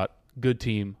tough spot. Good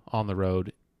team on the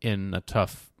road in a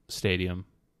tough stadium,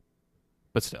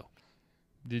 but still,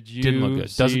 didn't look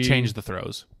good. Doesn't change the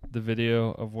throws. The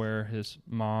video of where his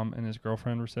mom and his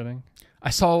girlfriend were sitting. I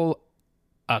saw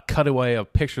a cutaway, a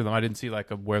picture of them. I didn't see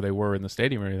of where they were in the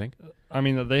stadium or anything. I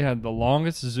mean, they had the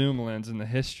longest zoom lens in the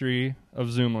history of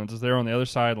zoom lenses. They were on the other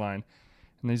sideline,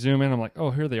 and they zoom in. I'm like,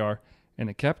 oh, here they are, and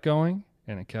it kept going.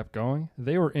 And it kept going.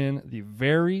 They were in the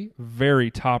very, very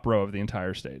top row of the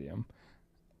entire stadium.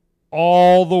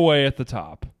 All the way at the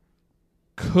top.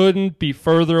 Couldn't be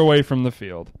further away from the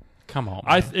field. Come on.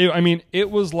 I mean, it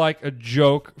was like a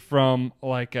joke from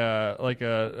like an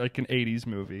 80s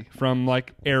movie, from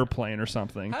like Airplane or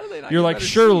something. How do they not You're get like, better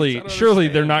surely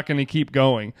seats? they're not going to keep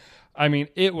going. I mean,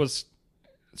 it was.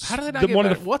 How do they not get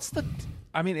better?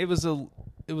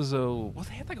 Well,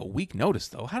 they had like a week notice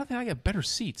though. How did they not get better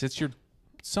seats? It's your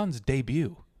son's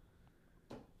debut.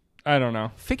 I don't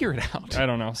know. Figure it out. I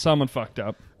don't know. Someone fucked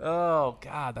up. Oh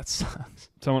God, that sucks.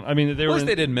 I mean, they were.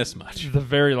 They didn't miss much. The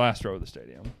very last row of the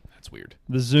stadium. That's weird.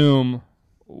 The Zoom.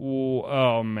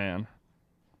 Oh man.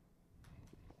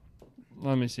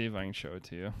 Let me see if I can show it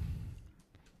to you.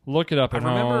 Look it up at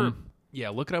home. Yeah,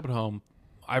 look it up at home.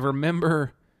 I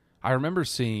remember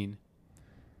seeing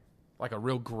like a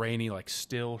real grainy, like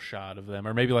still shot of them,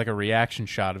 or maybe like a reaction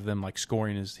shot of them, like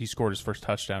he scored his first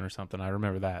touchdown or something. I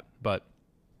remember that, but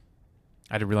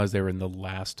I didn't realize they were in the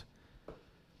last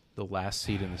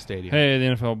seat in the stadium. Hey,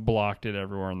 the NFL blocked it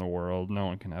everywhere in the world. No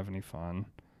one can have any fun.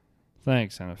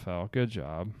 Thanks, NFL. Good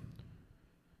job.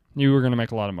 You were going to make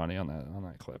a lot of money on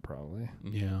that clip, probably.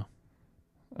 Yeah.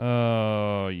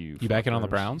 Oh, you backing on the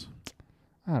Browns?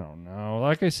 I don't know.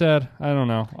 Like I said, I don't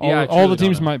know. All the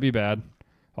teams might be bad.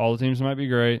 All the teams might be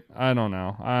great. I don't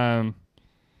know.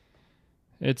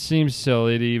 It seems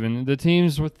silly to even. The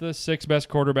teams with the 6 best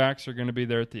quarterbacks are going to be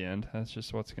there at the end. That's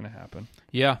just what's going to happen.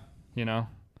 Yeah. You know?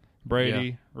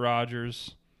 Brady,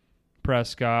 Rodgers,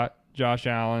 Prescott, Josh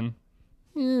Allen.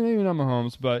 Maybe not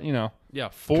Mahomes, but, you know. Yeah,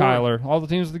 Kyler. All the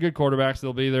teams with the good quarterbacks,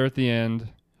 they'll be there at the end.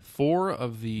 4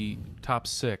 of the top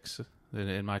 6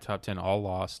 in my top 10 all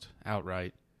lost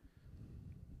outright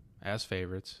as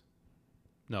favorites.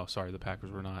 No, sorry, the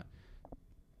Packers were not.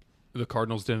 The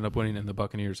Cardinals did end up winning, and the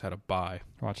Buccaneers had a bye.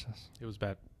 Watch this. It was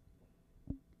bad.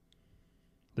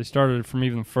 They started from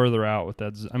even further out with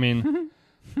that. I mean,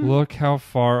 look how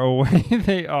far away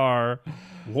they are.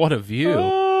 What a view.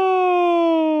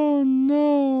 Oh,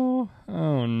 no.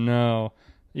 Oh, no.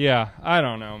 Yeah, I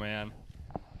don't know, man.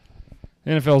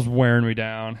 NFL's wearing me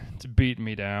down. It's beating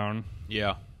me down.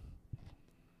 Yeah.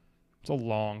 It's a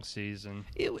long season.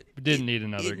 We didn't need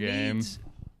another game.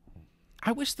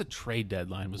 I wish the trade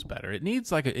deadline was better. It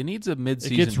needs a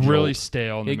mid-season. It gets jolt. really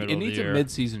stale in the middle of the year. It needs a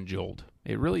mid-season jolt.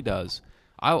 It really does.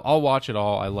 I'll watch it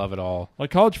all. I love it all.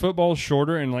 Like college football is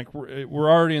shorter, and like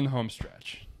we're already in the home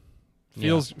stretch.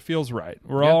 Feels right.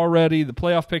 We're already, the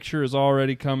playoff picture is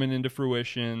already coming into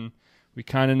fruition. We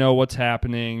kind of know what's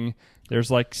happening.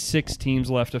 There's like 6 teams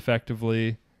left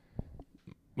effectively.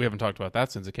 We haven't talked about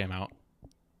that since it came out.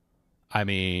 I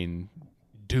mean,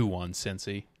 do one,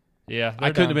 Cincy. Yeah. I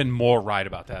couldn't have been more right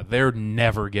about that. They're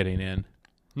never getting in.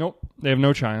 Nope. They have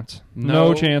no chance.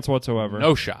 No chance whatsoever.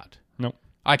 No shot. Nope.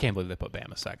 I can't believe they put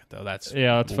Bama second, though. That's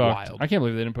wild. Fucked. I can't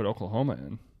believe they didn't put Oklahoma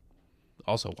in.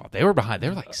 Also, they were behind. They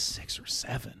were like 6 or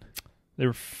 7. They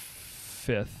were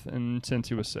 5th, and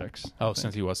Cincy was 6th. Oh,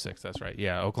 Cincy was 6th. That's right.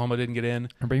 Yeah, Oklahoma didn't get in.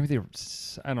 Or maybe they were,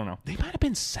 I don't know. They might have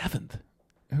been 7th.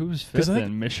 Who was 5th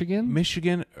then? Michigan?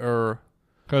 Michigan or...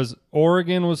 Because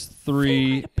Oregon was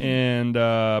 3, and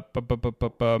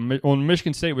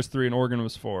Michigan State was 3, and Oregon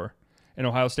was 4, and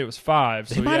Ohio State was 5.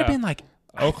 They might have been like...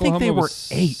 Oklahoma I think they were was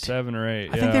 8. 7 or 8.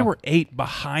 I think they were 8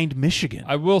 behind Michigan.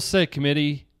 I will say,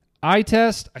 committee, eye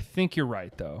test, I think you're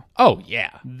right, though. Oh,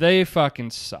 yeah. They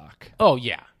fucking suck. Oh,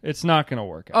 yeah. It's not going to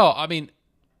work out. Oh, I mean,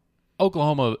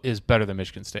 Oklahoma is better than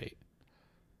Michigan State.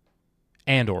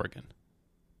 And Oregon.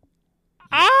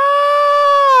 I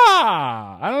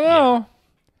don't know.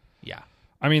 Yeah.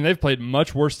 I mean, they've played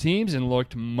much worse teams and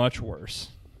looked much worse.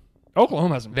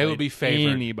 Oklahoma hasn't played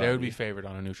anybody. They would be favored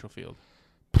on a neutral field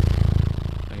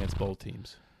against both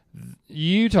teams.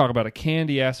 You talk about a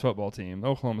candy-ass football team,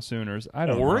 Oklahoma Sooners. I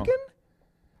don't know. Oregon?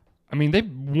 I mean, they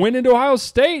went into Ohio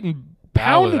State and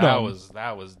pounded them.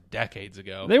 That was decades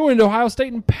ago. They went into Ohio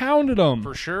State and pounded them.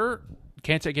 For sure.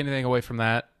 Can't take anything away from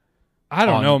that. I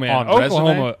don't know, man.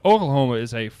 Oklahoma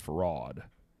is a fraud.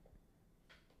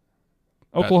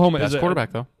 Oklahoma is a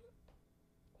quarterback, though.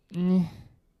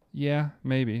 Yeah,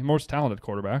 maybe. Most talented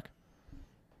quarterback.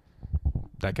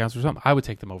 That counts for something. I would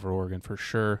take them over Oregon for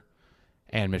sure.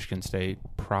 And Michigan State,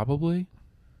 probably.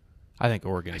 I think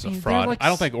Oregon is a fraud. I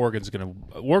don't think Oregon's going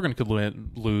to... Oregon could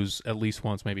lose at least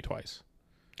once, maybe twice.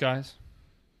 Guys,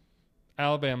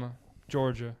 Alabama,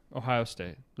 Georgia, Ohio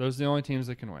State. Those are the only teams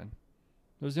that can win.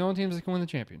 Those are the only teams that can win the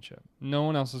championship. No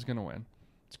one else is going to win.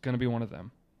 It's going to be one of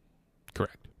them.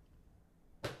 Correct.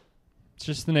 It's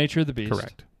just the nature of the beast.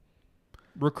 Correct.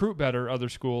 Recruit better, other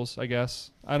schools, I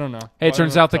guess. I don't know. Hey, it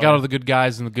turns out they got all the good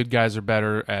guys, and the good guys are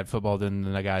better at football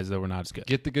than the guys that were not as good.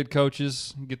 Get the good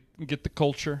coaches. Get the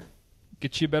culture.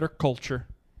 Get you a better culture.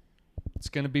 It's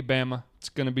going to be Bama. It's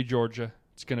going to be Georgia.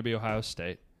 It's going to be Ohio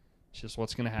State. It's just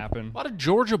what's going to happen. A lot of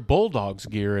Georgia Bulldogs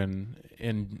gear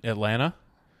in Atlanta.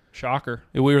 Shocker.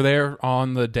 We were there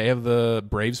on the day of the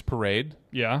Braves parade.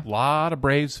 Yeah. A lot of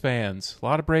Braves fans. A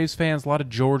lot of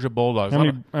Georgia Bulldogs.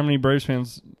 How many Braves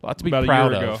fans? A lot to be about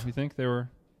proud a year ago? of. You think they were?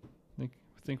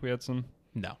 Think we had some?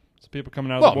 No. Some people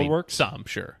coming out of the woodwork? Some,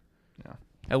 sure. Yeah.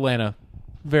 Atlanta,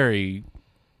 very,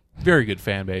 very good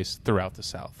fan base throughout the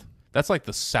South. That's like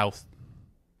the South.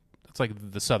 That's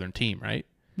like the Southern team, right?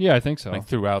 Yeah, I think so. Like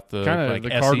throughout the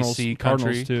the SEC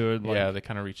Cardinals too. Like, yeah, that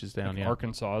kind of reaches down. Like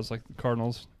Arkansas is like the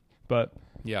Cardinals, but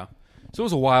yeah. So it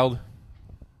was a wild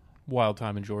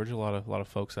time in Georgia. A lot of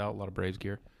folks out. A lot of Braves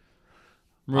gear.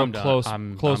 Real close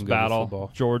battle.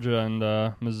 Football. Georgia and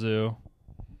Mizzou.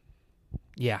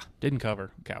 Yeah, didn't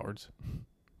cover. Cowards.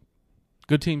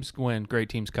 Good teams win. Great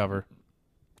teams cover.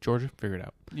 Georgia, figure it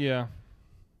out. Yeah.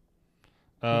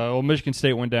 Well, Michigan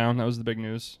State went down. That was the big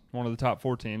news. One of the top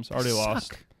 4 teams. Already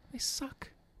lost. They suck.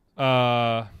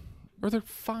 Or they're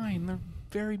fine. They're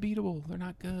very beatable. They're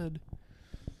not good.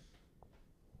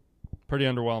 Pretty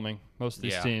underwhelming, most of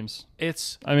these teams.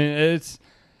 It's sad.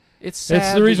 It's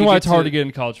the reason why it's hard to get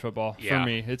in college football for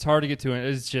me. It's hard to get to it.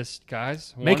 It's just,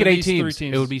 guys, make it 8 teams.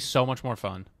 It would be so much more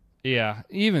fun. Yeah.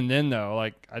 Even then, though,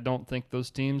 I don't think those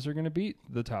teams are going to beat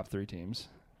the top 3 teams.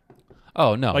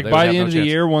 Oh, no. By the end of the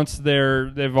year, once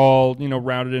they've all,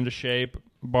 rounded into shape,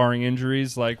 barring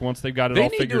injuries, once they've got it all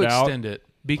figured out. They need to extend it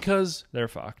because they're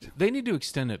fucked. They need to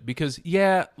extend it because,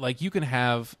 you can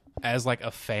have, as a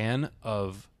fan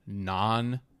of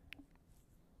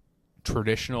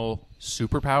non-traditional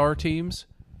superpower teams,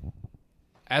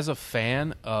 as a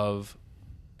fan of,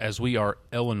 as we are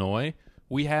Illinois,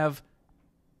 we have,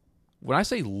 when I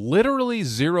say literally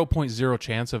 0.0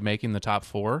 chance of making the top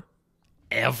 4,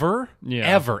 ever.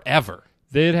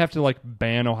 They'd have to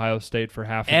ban Ohio State for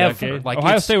half a decade.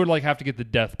 Ohio State would have to get the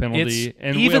death penalty,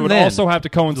 and it would also have to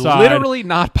coincide literally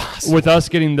not possible with us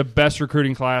getting the best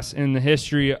recruiting class in the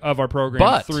history of our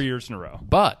program 3 years in a row.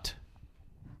 But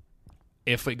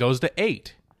if it goes to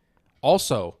 8,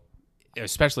 also,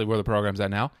 especially where the program's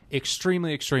at now,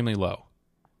 extremely, extremely low.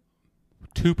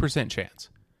 2% chance.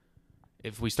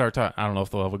 If we start talking, I don't know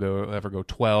if they'll ever go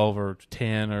 12 or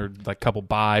 10 or a couple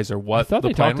buys or what. I thought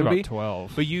the plan would about be.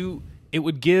 12. But it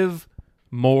would give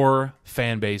more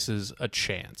fan bases a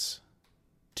chance.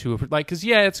 because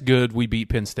it's good. We beat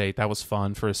Penn State. That was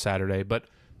fun for a Saturday, but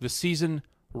the season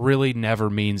really never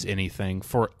means anything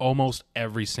for almost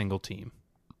every single team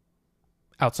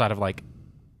outside of like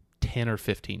 10 or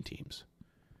 15 teams.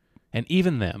 And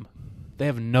even them, they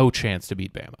have no chance to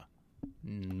beat Bama.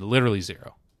 Literally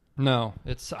zero. No,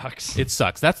 it sucks. It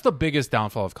sucks. That's the biggest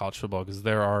downfall of college football because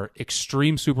there are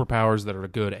extreme superpowers that are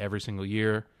good every single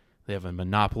year. They have a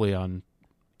monopoly on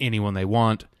anyone they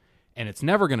want, and it's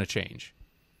never going to change.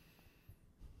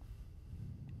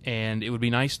 And it would be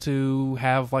nice to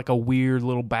have like a weird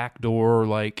little backdoor,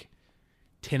 like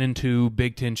 10-2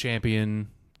 Big Ten champion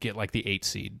get like the 8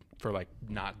 seed for like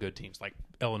not good teams like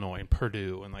Illinois and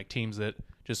Purdue and like teams that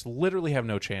just literally have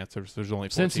no chance. There's only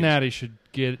 4 Cincinnati teams. should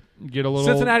get a little.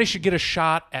 Cincinnati should get a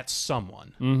shot at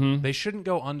someone. Mm-hmm. They shouldn't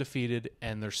go undefeated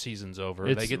and their season's over.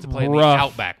 It's they get to play in rough. the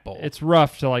Outback Bowl. It's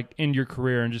rough to like end your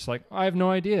career and just like I have no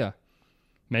idea.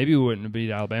 Maybe we wouldn't have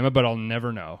beat Alabama, but I'll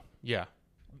never know. Yeah.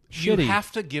 Shitty. You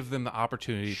have to give them the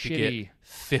opportunity to get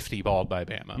 50 balled by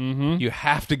Bama. Mm-hmm. You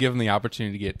have to give them the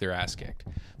opportunity to get their ass kicked.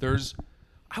 Are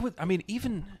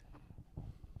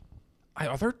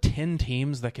there 10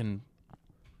 teams that can...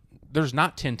 There's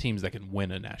not 10 teams that can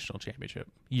win a national championship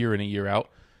year in and year out.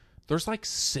 There's like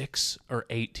 6 or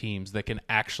 8 teams that can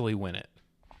actually win it.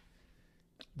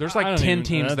 There's like 10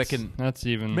 teams that can... That's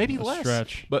even maybe a less,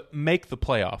 stretch. but make the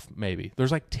playoff, maybe.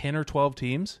 There's like 10 or 12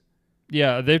 teams.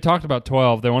 Yeah, they've talked about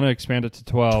 12. They want to expand it to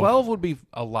 12. 12 would be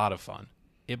a lot of fun.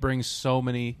 It brings so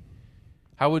many...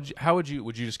 Would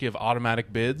you just give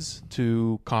automatic bids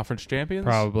to conference champions?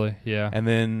 Probably, yeah. And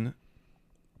then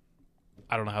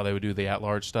I don't know how they would do the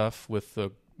at-large stuff with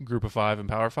the Group of 5 and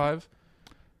Power 5.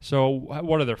 So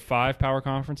what are there, 5 power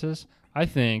conferences? I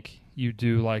think you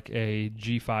do like a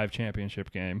G5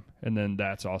 championship game, and then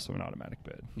that's also an automatic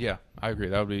bid. Yeah, I agree.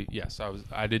 That would be yes.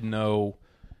 I didn't know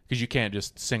because you can't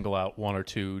just single out 1 or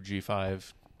 2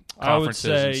 G5 conferences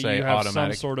and say you have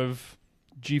automatic. some sort of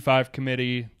G5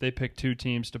 committee. They pick 2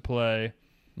 teams to play.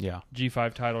 Yeah,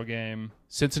 G5 title game.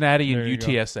 Cincinnati and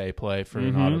UTSA play for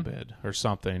an auto bid or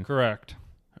something. Correct.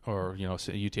 Or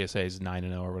UTSA is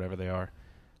 9-0 or whatever they are.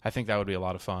 I think that would be a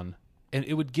lot of fun, and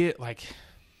it would get like.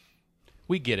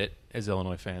 We get it as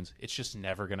Illinois fans. It's just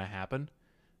never going to happen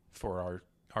for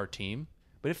our team.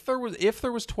 But if there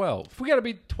was 12, if we got to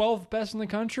be 12th best in the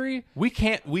country, we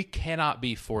cannot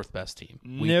be 4th best team.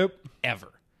 Nope.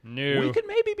 Ever. No. We could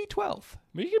maybe be 12th.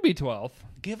 We could be 12th.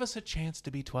 Give us a chance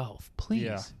to be 12th, please.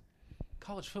 Yeah.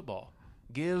 College football.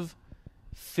 Give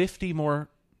 50 more,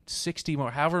 60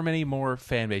 more, however many more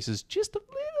fan bases, just a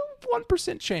little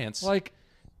 1% chance. Like,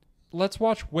 let's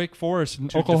watch Wake Forest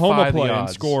and Oklahoma play and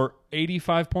score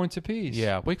 85 points apiece.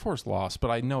 Yeah, Wake Forest lost, but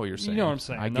I know what you're saying. You know what I'm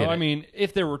saying. I get it. I mean,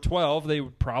 if there were 12, they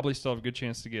would probably still have a good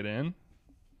chance to get in.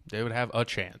 They would have a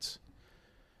chance.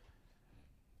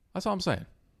 That's all I'm saying.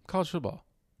 College football.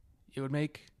 It would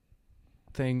make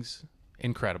things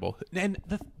incredible. And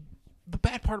the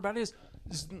bad part about it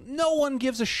is no one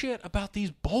gives a shit about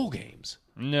these bowl games.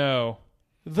 No.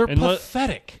 They're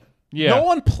pathetic. Yeah. No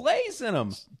one plays in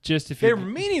them. They're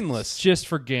meaninless. Just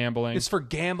for gambling. It's for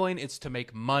gambling. It's to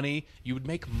make money. You would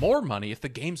make more money if the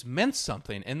games meant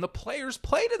something and the players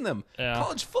played in them. Yeah.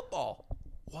 College football.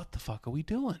 What the fuck are we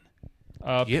doing?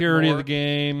 Purity of the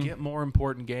game. Get more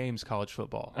important games, college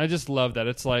football. I just love that.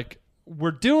 It's like,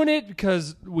 we're doing it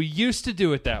because we used to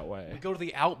do it that way. We go to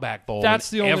the Outback Bowl. That's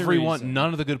the only reason.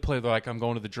 None of the good players are like, I'm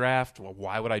going to the draft. Well,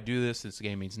 why would I do this? This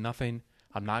game means nothing.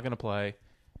 I'm not going to play.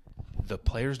 The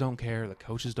players don't care. The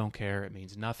coaches don't care. It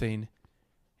means nothing.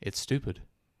 It's stupid.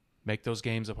 Make those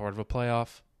games a part of a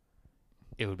playoff.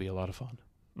 It would be a lot of fun.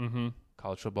 Mm-hmm.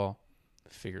 College football,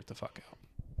 figure it the fuck out.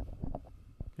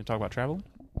 You talk about traveling?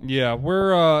 Yeah, if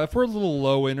we're a little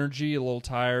low energy, a little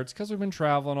tired, it's because we've been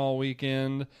traveling all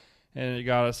weekend, and it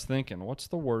got us thinking: what's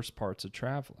the worst parts of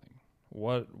traveling?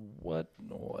 What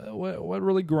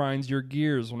really grinds your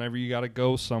gears whenever you got to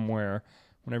go somewhere?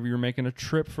 Whenever you're making a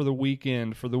trip for the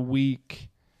weekend, for the week,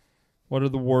 what are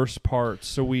the worst parts?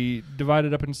 So we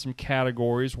divided up into some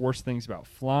categories: worst things about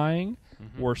flying,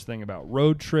 worst thing about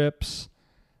road trips,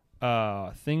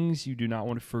 things you do not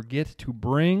want to forget to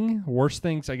bring, worst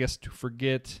things, I guess, to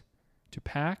forget to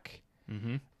pack,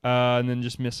 and then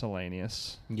just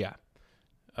miscellaneous. Yeah.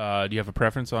 Do you have a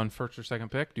preference on first or second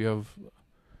pick? You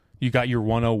got your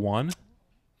 101?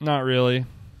 Not really.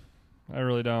 I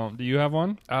really don't. Do you have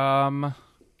one?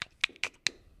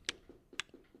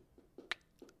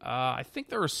 I think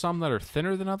there are some that are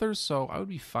thinner than others, so I would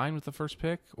be fine with the first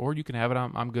pick, or you can have it.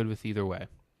 I'm good with either way.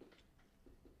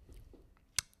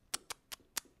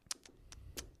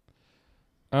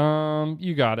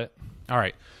 You got it. All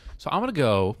right. So I'm going to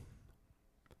go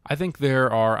I think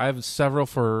I have several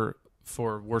for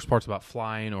worst parts about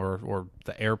flying or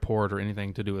the airport or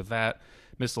anything to do with that.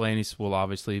 Miscellaneous will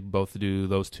obviously both do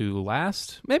those two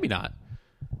last. Maybe not.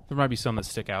 There might be some that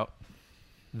stick out.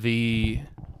 The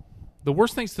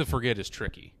worst things to forget is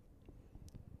tricky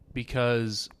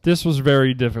because this was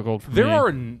very difficult for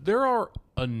me. There are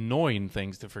annoying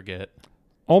things to forget.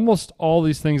 Almost all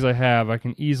these things I have, I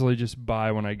can easily just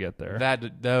buy when I get there.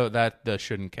 That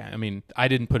shouldn't count. I mean, I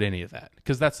didn't put any of that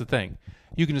because that's the thing.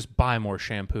 You can just buy more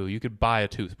shampoo. You could buy a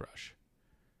toothbrush.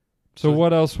 So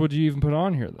what else would you even put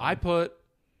on here, then?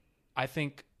 I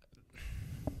think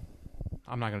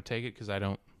I'm not going to take it because I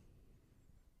don't.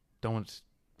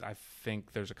 I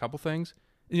think there's a couple things.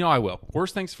 I will.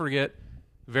 Worst things to forget,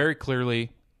 very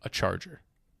clearly, a charger.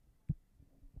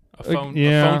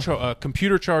 A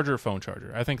computer charger, a phone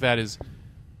charger. I think that is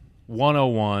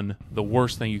 101, the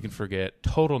worst thing you can forget.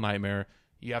 Total nightmare.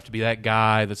 You have to be that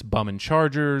guy that's bumming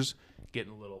chargers,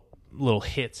 getting little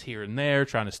hits here and there,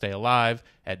 trying to stay alive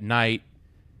at night,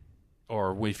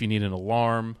 or if you need an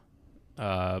alarm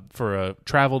for a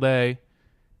travel day.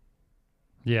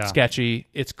 Yeah. Sketchy.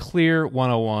 It's clear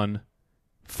 101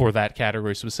 for that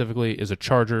category specifically is a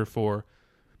charger for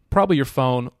probably your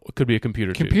phone. It could be a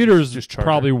computer too. Computer's just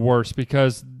probably worse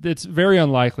because it's very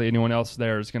unlikely anyone else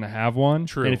there is going to have one.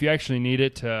 True. And if you actually need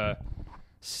it to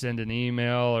send an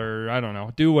email or, I don't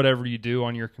know, do whatever you do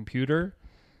on your computer,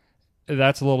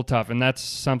 that's a little tough. And that's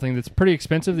something that's pretty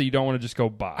expensive that you don't want to just go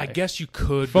buy. I guess you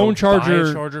could buy a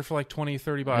charger for like $20,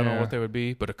 $30. I don't know what they would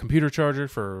be. But a computer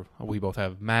charger we both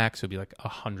have Macs, it would be like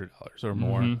 $100 or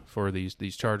more for these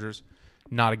chargers.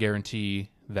 Not a guarantee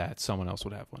that someone else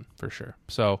would have one for sure.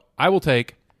 So I will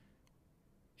take,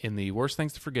 in the worst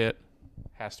things to forget,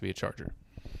 has to be a charger.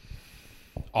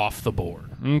 Off the board.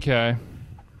 Okay.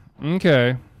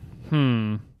 This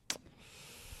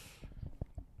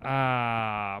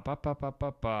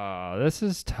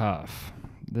is tough.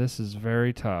 This is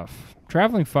very tough.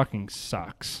 Traveling fucking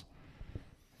sucks.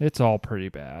 It's all pretty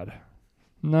bad.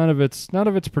 None of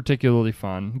it's particularly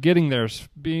fun. Getting there's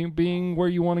being where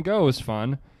you want to go is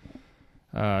fun.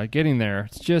 Getting there,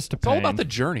 it's just a pain. It's all about the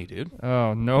journey, dude.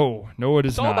 Oh no, it is not.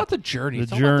 It's all about the journey.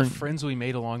 It's all about the friends we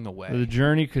made along the way. The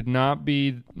journey could not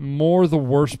be more the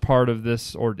worst part of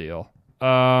this ordeal.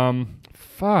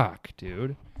 Fuck,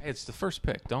 dude. Hey, it's the first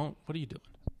pick. What are you doing?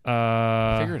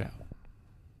 Figure it out.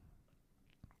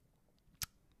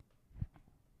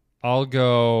 I'll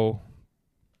go.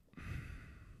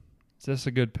 Is this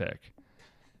a good pick?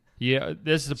 Yeah,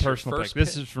 this is a personal pick.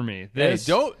 This is for me. This,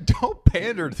 hey, don't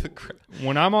pander to the crowd.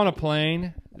 When I'm on a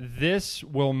plane, this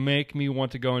will make me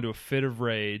want to go into a fit of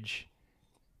rage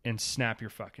and snap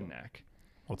your fucking neck.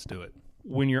 Let's do it.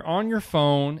 When you're on your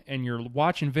phone and you're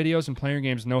watching videos and playing your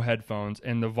games, no headphones,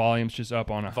 and the volume's just up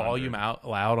on 100. Volume out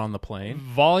loud on the plane?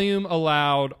 Volume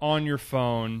allowed on your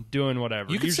phone, doing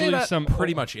whatever. You can say that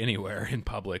pretty much anywhere in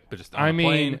public, but just on a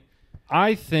plane.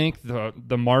 I think the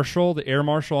air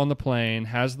marshal on the plane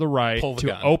has the right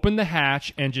to open the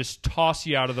hatch and just toss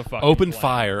you out of the fucking plane.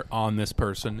 Fire on this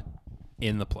person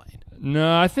in the plane.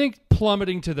 No, I think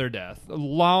plummeting to their death. A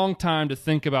long time to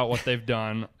think about what they've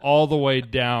done, all the way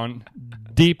down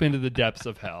deep into the depths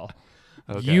of hell.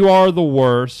 Okay. You are the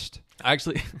worst.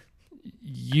 Actually,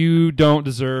 you don't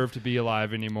deserve to be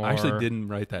alive anymore. I actually didn't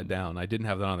write that down. I didn't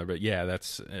have that on there, but yeah,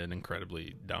 that's an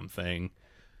incredibly dumb thing.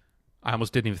 I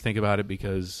almost didn't even think about it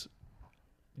because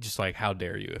just like, how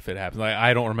dare you if it happens? Like,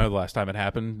 I don't remember the last time it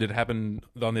happened. Did it happen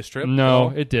on this trip? No,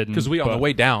 it didn't. Because on the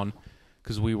way down,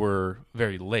 because we were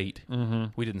very late,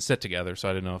 we didn't sit together,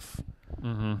 so I didn't know if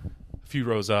a few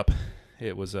rows up,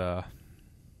 it was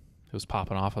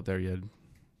popping off up there. You'd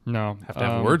have to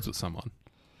have words with someone.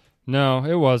 No,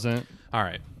 it wasn't. All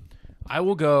right. I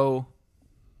will go.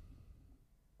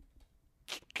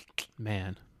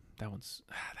 Man.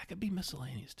 That could be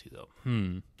miscellaneous too, though.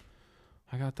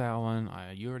 I got that one.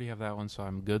 You already have that one, so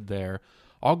I'm good there.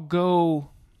 I'll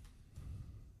go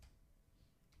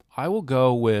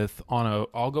with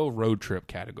I'll go road trip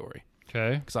category.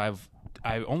 Okay. Because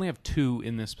I only have two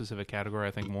in this specific category.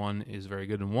 I think one is very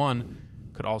good, and one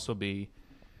could also be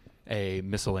a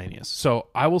miscellaneous. So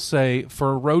I will say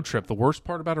for a road trip, the worst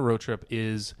part about a road trip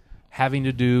is having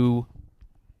to do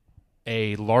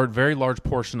a very large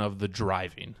portion of the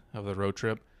driving of the road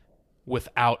trip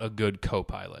without a good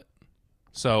co-pilot.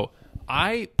 So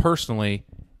I personally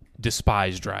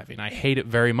despise driving. I hate it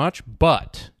very much,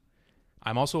 but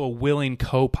I'm also a willing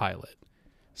co-pilot.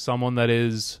 Someone that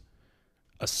is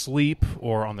asleep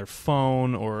or on their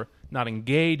phone or not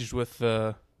engaged with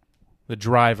the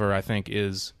driver, I think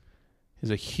is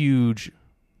a huge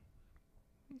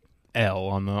L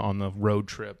on the road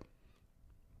trip.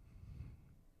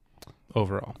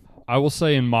 overall. I will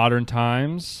say in modern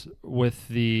times with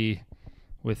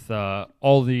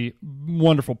all the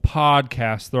wonderful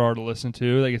podcasts there are to listen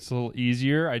to, like, it's a little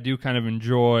easier. I do kind of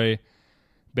enjoy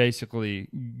basically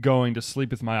going to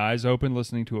sleep with my eyes open,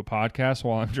 listening to a podcast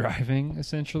while I'm driving,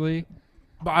 essentially.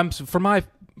 But from my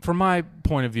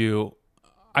point of view,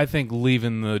 I think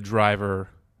leaving the driver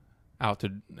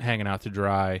hanging out to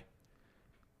dry,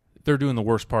 they're doing the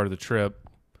worst part of the trip.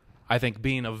 I think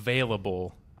being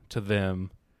available to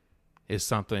them is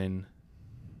something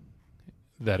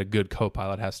that a good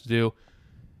co-pilot has to do.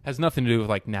 Has nothing to do with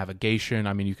like navigation.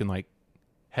 I mean, you can like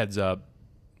heads up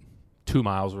 2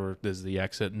 miles where this is the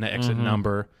exit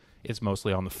number. It's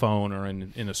mostly on the phone or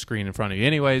in a screen in front of you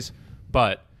anyways,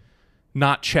 but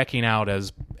not checking out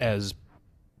as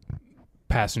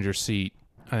passenger seat,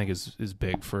 I think is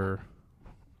big for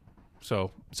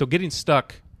so getting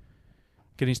stuck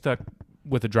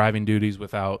with the driving duties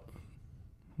without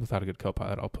a good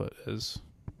co-pilot, I'll put as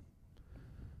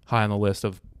high on the list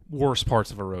of worst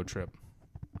parts of a road trip.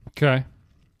 Okay.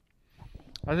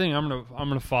 I think I'm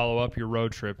gonna follow up your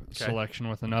road trip selection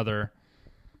with another.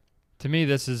 To me,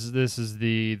 this is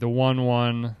the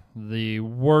the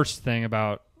worst thing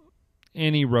about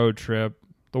any road trip,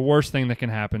 the worst thing that can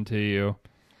happen to you,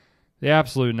 the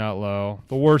absolute nut low,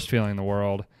 the worst feeling in the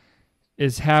world,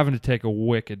 is having to take a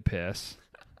wicked piss.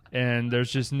 And there's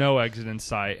just no exit in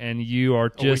sight, and you are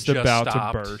just about to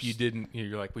burst.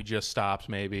 You're like, we just stopped,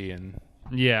 maybe, and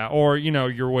yeah, or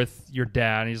you're with your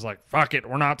dad, and he's like, "Fuck it,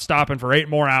 we're not stopping for 8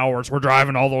 more hours. We're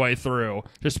driving all the way through.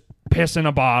 Just piss in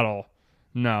a bottle."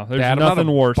 No, there's Dad,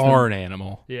 nothing worse. Barn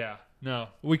animal. Yeah, no,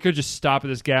 we could just stop at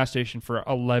this gas station for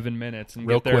 11 minutes and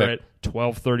Real get there quick. at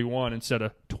 12:31 instead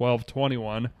of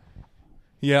 12:21.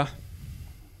 Yeah.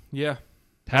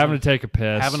 Having to take a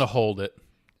piss, Having to hold it.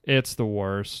 it's the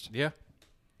worst. Yeah.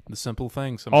 The simple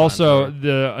things. Sometimes. Also,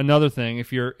 another thing,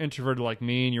 if you're introverted like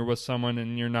me and you're with someone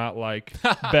and you're not like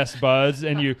best buds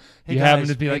and you happen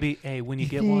to be maybe, hey, when you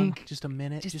get one, just a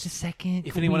minute, just a second.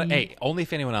 If anyone, only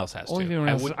if anyone else has only to. if anyone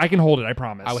else, I can hold it. I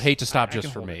promise. I would hate to stop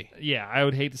just for me. Yeah, I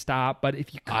would hate to stop, but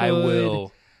if you could, I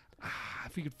will.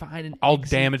 If you could find an, I'll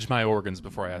damage my organs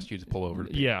before I ask you to pull over.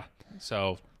 To pee. Yeah.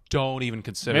 So don't even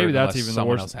consider. Maybe it that's unless even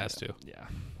someone the worst. else has to. Yeah.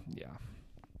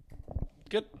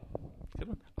 Good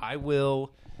one. I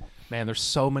will. Man, there's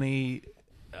so many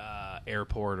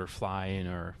airport or flying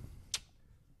or,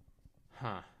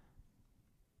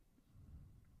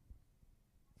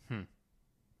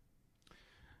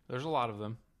 There's a lot of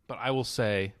them, but I will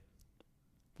say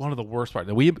one of the worst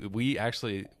parts. We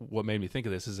actually, what made me think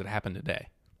of this is it happened today.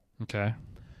 Okay.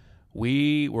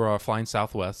 We were flying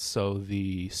Southwest, so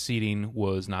the seating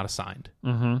was not assigned.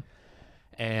 Mm-hmm.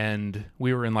 And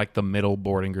we were in like the middle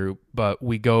boarding group, but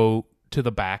we go to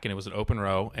the back and it was an open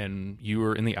row and you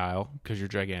were in the aisle because you're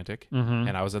gigantic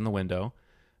and I was in the window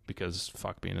because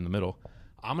fuck being in the middle.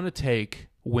 I'm going to take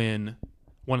when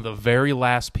one of the very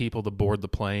last people to board the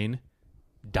plane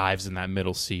dives in that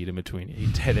middle seat in between you.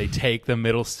 They take the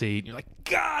middle seat. You're like,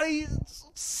 God, he's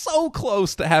so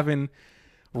close to having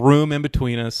room in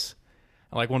between us.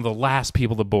 Like one of the last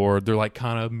people to board, they're like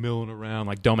kind of milling around,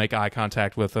 like don't make eye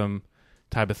contact with them.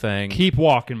 Type of thing. Keep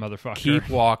walking, motherfucker. Keep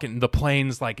walking. The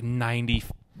plane's like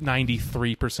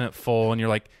 93% full, and you're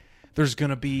like, there's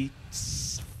going to be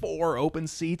 4 open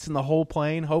seats in the whole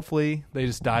plane. Hopefully, they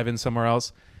just dive in somewhere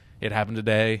else. It happened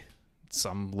today.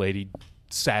 Some lady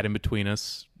sat in between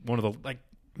us. One of the, like,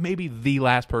 maybe the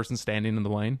last person standing in the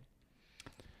lane.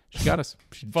 She got us.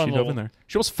 She dove in there.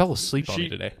 She almost fell asleep on me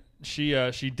today.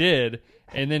 She did,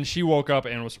 and then she woke up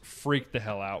and was freaked the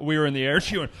hell out. We were in the air.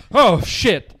 She went, "Oh,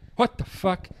 shit. What the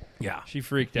fuck?" Yeah. She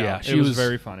freaked out. Yeah, it was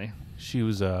very funny. She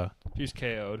was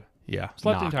KO'd. Yeah. Slept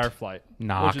knocked. the entire flight.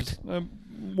 Knocked. Which is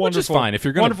Which is fine. If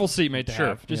you're gonna, wonderful seatmate to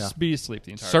have. Just be asleep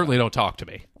the entire Certainly time. don't talk to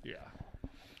me. Yeah.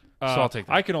 So I'll take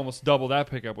that. I could almost double that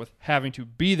pickup with having to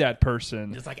be that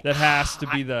person that has to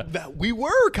be we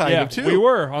were kind of too. We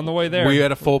were on the way there. We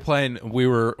had a full plane. We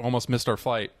were almost missed our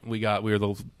flight. We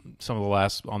were some of the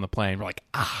last on the plane. We're like,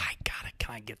 I got it.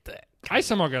 Can I get that? I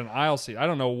somehow got an aisle seat. I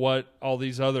don't know what all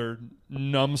these other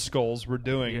numbsculls were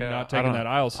doing not taking that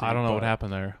aisle seat. I don't know what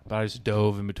happened there, but I just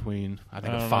dove in between, I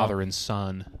think, a father and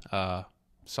son.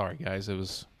 Sorry, guys.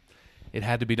 It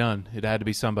had to be done. It had to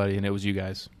be somebody, and it was you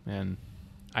guys. And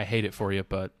I hate it for you,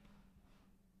 but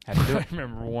had to do it. I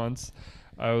remember once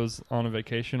I was on a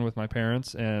vacation with my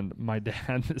parents, and my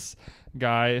dad, this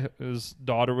guy, his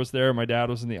daughter was there. My dad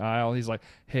was in the aisle. He's like,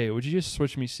 "Hey, would you just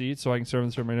switch me seats so I can serve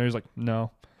and serve my dinner?" He's like,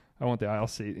 "No, I want the aisle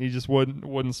seat." He just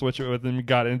wouldn't switch it with him.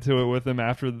 Got into it with him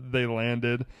after they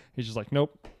landed. He's just like,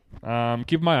 "Nope,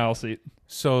 keep my aisle seat."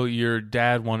 So your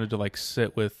dad wanted to like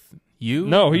sit with You?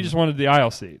 No, he just wanted the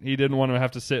aisle seat. He didn't want to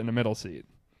have to sit in the middle seat.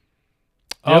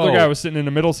 The other guy was sitting in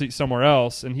the middle seat somewhere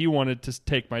else, and he wanted to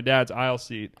take my dad's aisle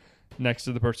seat next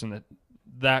to the person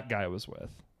that guy was with.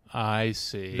 I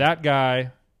see. That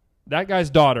guy's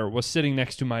daughter was sitting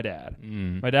next to my dad.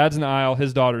 My dad's in the aisle.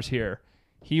 His daughter's here.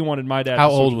 He wanted my dad. How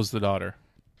old was the daughter?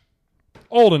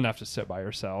 Old enough to sit by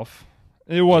herself.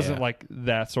 It wasn't like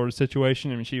that sort of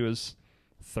situation. I mean, she was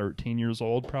 13 years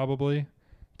old, probably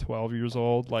 12 years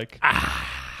old. Like,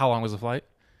 how long was the flight?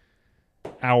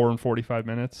 Hour and 45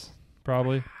 minutes,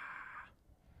 probably.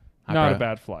 Not a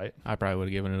bad flight. I probably would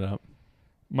have given it up.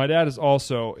 My dad is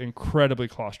also incredibly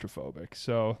claustrophobic,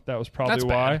 so that was probably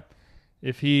why. Bad.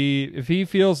 If he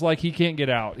feels like he can't get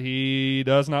out, he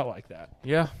does not like that.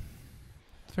 Yeah,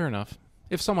 fair enough.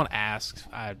 If someone asks,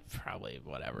 I'd probably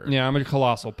whatever. Yeah, I'm a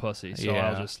colossal pussy, so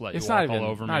I'll just let you walk all over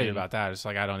me. It's not even about that. It's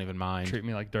like I don't even mind. Treat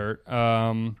me like dirt.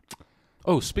 Real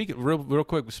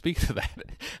quick. Speaking of that,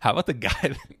 how about the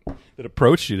guy that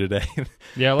approached you today?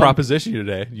 Yeah, propositioned you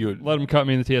today. You let him cut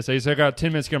me in the TSA. He said, I got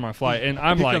 10 minutes to get on my flight, and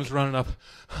I'm he like, comes running up,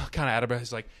 kind of out of breath.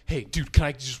 He's like, "Hey, dude, can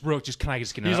I just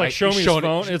get in?" He's like, "Show me his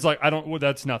phone." It's like, I don't. Well,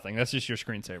 that's nothing. That's just your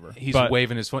screensaver. He's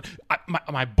waving his phone.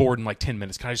 I'm bored in like 10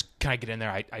 minutes. Can I get in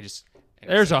there? I just.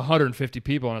 There's 150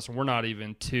 people in us, and we're not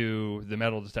even to the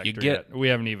metal detector yet. We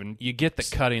haven't even. You get the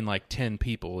cutting like 10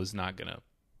 people is not gonna.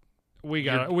 We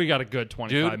got a good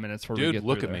 25 minutes before we get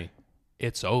look through at there. me.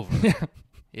 It's over.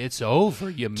 It's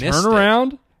over. You missed it. Turn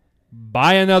around,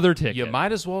 buy another ticket. You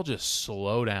might as well just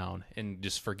slow down and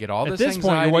just forget all this anxiety. At this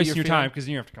point, you're wasting your feeling. time because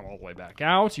you have to come all the way back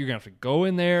out. You're going to have to go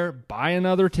in there, buy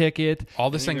another ticket. All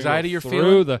this anxiety you're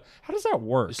feeling. feeling. How does that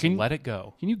work? Just let it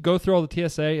go. Can you go through all the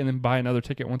TSA and then buy another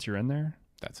ticket once you're in there?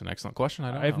 That's an excellent question.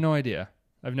 I have no idea.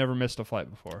 I've never missed a flight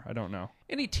before. I don't know.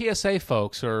 Any TSA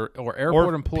folks or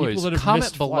airport employees,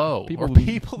 comment below.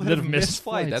 People that have missed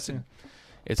flights.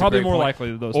 It's probably more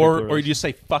likely that those or you just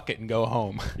say fuck it and go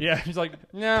home. Yeah, he's like,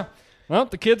 nah. Well,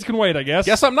 the kids can wait, I guess.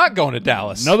 Guess I'm not going to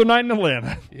Dallas. Another night in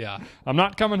Atlanta. Yeah. I'm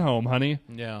not coming home, honey.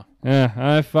 Yeah.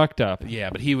 I fucked up.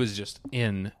 Yeah, but he was just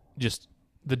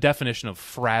the definition of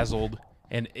frazzled,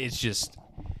 and it's just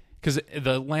because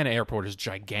the Atlanta airport is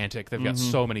gigantic. They've got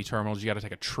so many terminals. You got to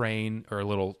take a train or a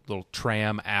little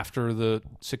tram after the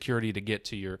security to get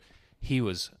to your. He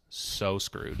was so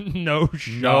screwed. No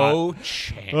shot. No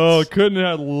chance. Oh, couldn't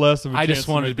have had less of a chance. I just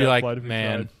wanted to be like, man,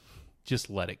 man, just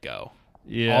let it go.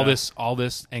 Yeah. All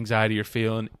this anxiety you're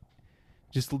feeling,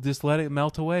 just let it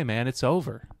melt away, man. It's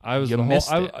over.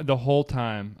 The whole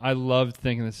time I loved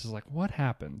thinking this is like, what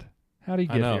happened? How did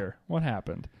he get here? What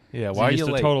happened? Yeah, why are you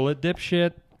late? Just a total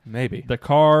dipshit. Maybe the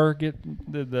car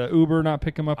the Uber not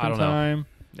pick him up in time.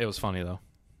 It was funny though.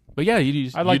 But yeah, you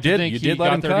did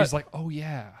let him cut. He's like, oh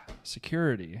yeah,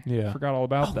 security. Yeah, I forgot all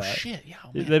about that. Oh shit, yeah.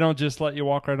 They don't just let you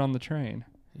walk right on the train.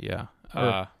 Yeah,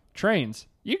 trains.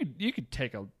 You could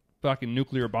take a fucking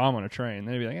nuclear bomb on a train.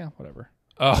 They'd be like, yeah, whatever.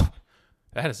 Oh,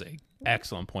 that is an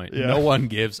excellent point. Yeah. No one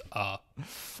gives a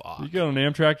fuck. You get on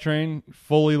an Amtrak train,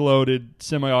 fully loaded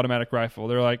semi-automatic rifle.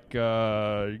 They're like,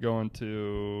 you going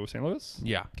to St. Louis?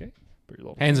 Yeah. Okay.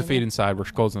 Hands and feet inside. We're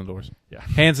closing the doors. Yeah.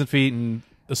 Hands and feet and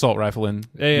assault rifle in.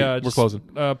 Hey, we're closing.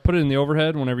 Put it in the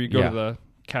overhead whenever you go to the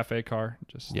cafe car.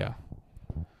 Just it'll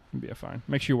be fine.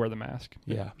 Make sure you wear the mask.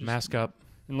 Yeah. Mask up.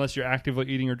 Unless you're actively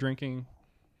eating or drinking,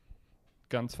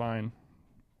 gun's fine.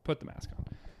 Put the mask on.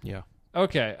 Yeah.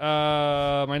 Okay.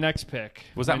 My next pick.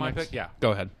 Was that my pick? Yeah.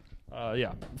 Go ahead.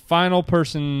 Yeah. Final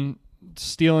person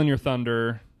stealing your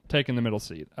thunder, taking the middle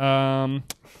seat.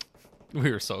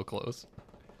 We were so close.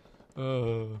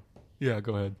 Yeah,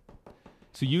 go ahead.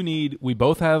 So we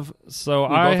both have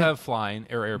flying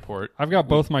or airport. I've got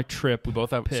both my trip. We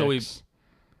both have picks. So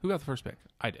who got the first pick?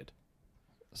 I did.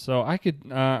 So I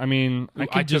could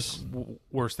I just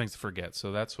worst things to forget.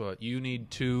 So that's what you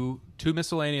need two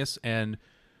miscellaneous and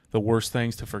the worst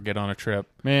things to forget on a trip.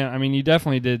 Man, I mean, you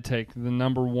definitely did take the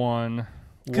number one.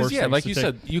 Because like you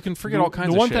said, you can forget all kinds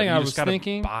of shit. The one thing I was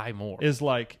thinking buy more is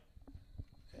like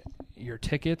your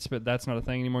tickets, but that's not a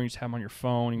thing anymore. You just have them on your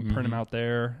phone. You can print them out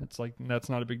there. It's like that's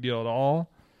not a big deal at all.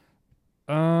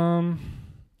 I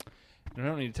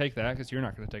don't need to take that because you're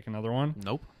not going to take another one.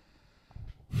 Nope.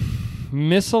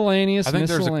 Miscellaneous. I think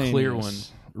there's a clear one.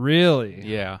 Really?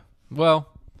 Yeah. Well,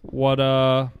 for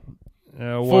the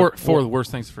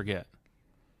worst things to forget.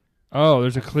 Oh,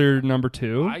 there's a clear number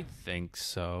two. I think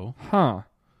so. Huh.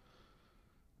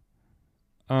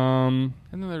 And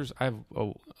then I have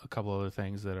a couple other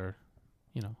things that are,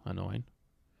 annoying.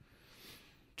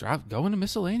 Go into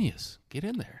miscellaneous. Get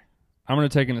in there. I'm going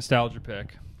to take a nostalgia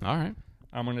pick. All right.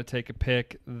 I'm going to take a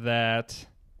pick that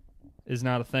is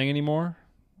not a thing anymore.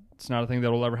 It's not a thing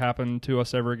that will ever happen to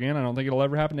us ever again. I don't think it'll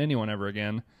ever happen to anyone ever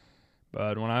again.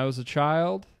 But when I was a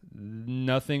child,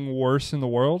 nothing worse in the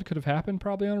world could have happened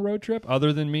probably on a road trip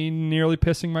other than me nearly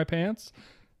pissing my pants.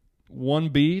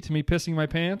 1B to me pissing my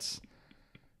pants.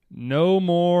 No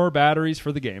more batteries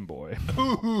for the Game Boy.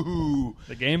 Ooh.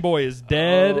 The Game Boy is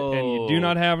dead, and you do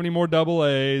not have any more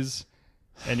AA's,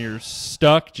 and you're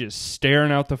stuck just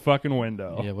staring out the fucking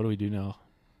window. Yeah, what do we do now?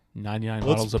 99 Let's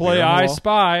bottles of play beer on the I wall?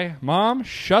 Spy. Mom,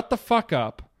 shut the fuck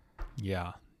up.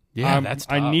 Yeah. Yeah, that's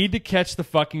tough. I need to catch the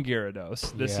fucking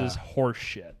Gyarados. This is horse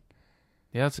shit.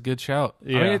 Yeah, that's a good shout.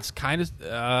 Yeah. I mean, it's kind of...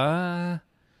 I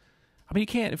mean, you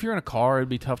can't... If you're in a car, it'd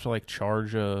be tough to, like,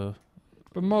 charge a...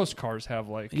 But most cars have,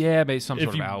 like... Yeah, maybe some if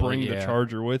sort of you outlet. bring the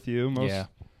charger with you.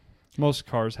 Most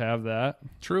cars have that.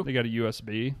 True. They got a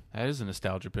USB. That is a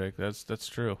nostalgia pick. That's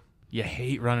true. You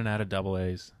hate running out of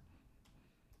AA's.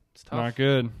 It's tough. Not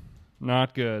good.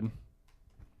 Not good.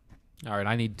 All right,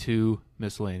 I need 2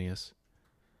 miscellaneous.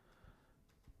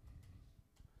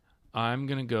 I'm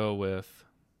going to go with...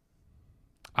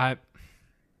 Man.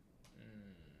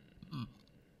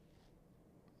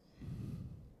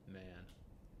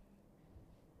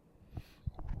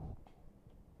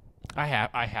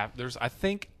 I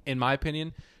think, in my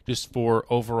opinion, just for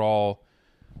overall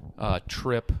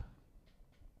trip,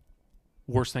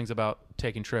 worst things about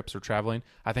taking trips or traveling,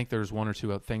 I think there's 1 or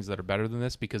 2 things that are better than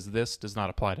this because this does not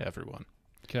apply to everyone.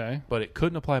 Okay. But it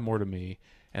couldn't apply more to me.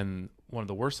 And one of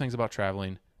the worst things about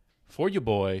traveling for your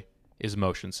boy is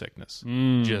motion sickness.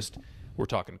 Just, we're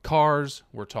talking cars,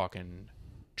 we're talking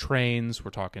trains,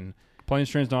 we're talking... Planes,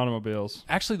 trains, and automobiles.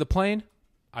 Actually, the plane,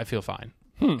 I feel fine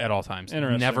at all times.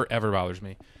 Interesting. Never, ever bothers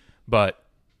me. But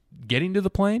getting to the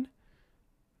plane,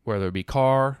 whether it be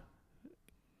car,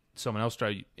 someone else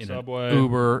drive in Subway, an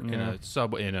Uber, in a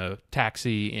subway, in a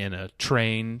taxi, in a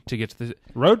train to get to the...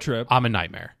 Road trip. I'm a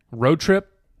nightmare. Road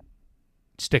trip,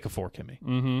 stick a fork in me.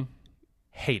 Mm-hmm.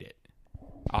 Hate it.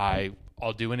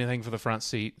 I'll do anything for the front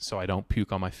seat so I don't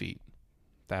puke on my feet.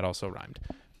 That also rhymed.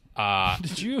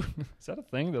 Did you? Is that a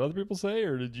thing that other people say,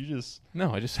 or did you just?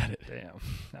 No, I just said it. Damn,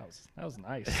 that was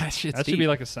nice. That shit's that should deep. be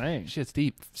like a saying. Shit's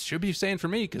deep. Should be saying for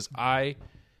me because I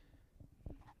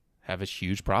have a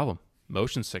huge problem.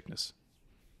 Motion sickness.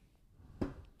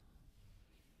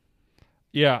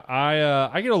 Yeah,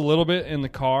 I get a little bit in the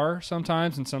car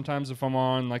sometimes, and sometimes if I'm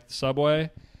on like the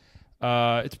subway,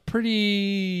 it's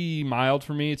pretty mild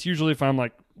for me. It's usually if I'm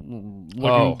like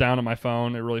looking down at my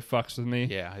phone, it really fucks with me.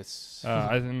 Yeah, it's.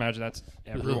 I imagine that's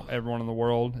everyone in the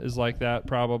world is like that,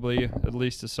 probably at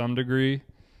least to some degree.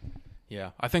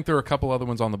 Yeah, I think there are a couple other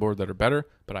ones on the board that are better,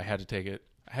 but I had to take it.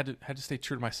 I had to stay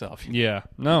true to myself. Yeah,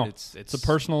 no, it's a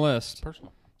personal list. It's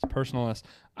personal. It's a personal list.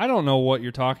 I don't know what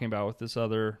you're talking about with this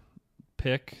other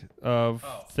pick of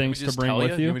things to bring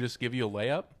with you. Let me just give you a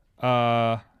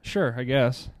layup. Sure, I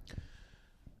guess.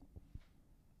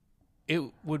 It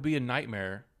would be a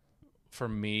nightmare for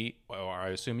me, or I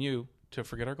assume you, to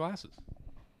forget our glasses.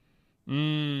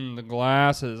 The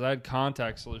glasses. I had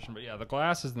contact solution, but yeah, the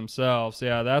glasses themselves.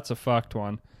 Yeah, that's a fucked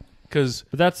one. But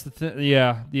that's the thing.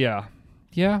 Yeah. Be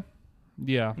a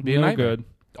no nightmare. good.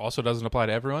 Also doesn't apply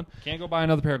to everyone. Can't go buy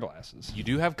another pair of glasses. You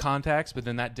do have contacts, but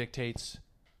then that dictates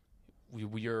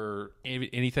your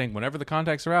anything. Whenever the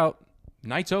contacts are out,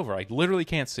 night's over. I literally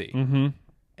can't see. Mm-hmm.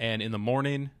 And in the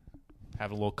morning,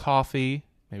 have a little coffee,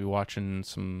 maybe watching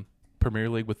some Premier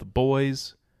League with the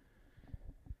boys,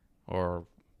 or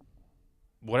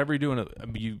whatever you're doing.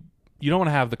 You don't want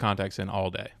to have the contacts in all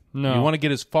day. No. You want to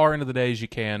get as far into the day as you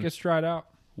can. Gets dried out.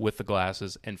 With the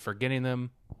glasses, and forgetting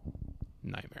them,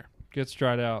 nightmare. Gets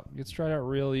dried out. Gets dried out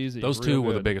real easy. Those real two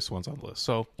were good. the biggest ones on the list.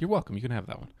 So you're welcome. You can have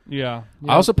that one. Yeah.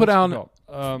 I also put that's down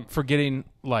good. forgetting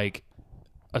like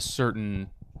a certain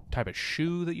type of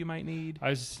shoe that you might need. I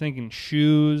was just thinking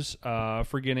shoes,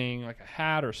 forgetting like a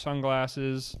hat or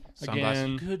sunglasses. Sunglasses.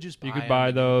 Again, You could just buy you could them. buy It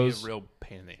would those. be a real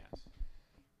pain in the ass.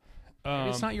 Maybe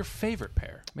it's not your favorite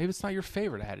pair. Maybe it's not your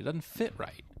favorite hat. It doesn't fit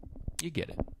right. You get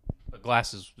it. But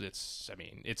glasses,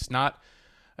 it's not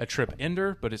a trip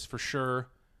ender, but it's for sure.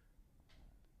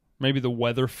 Maybe the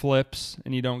weather flips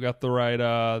and you don't got the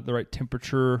right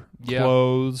temperature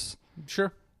clothes.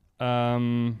 Sure.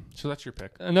 So that's your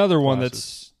pick. Another one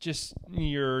Glasses. that's just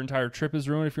your entire trip is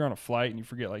ruined if you're on a flight and you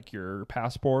forget like your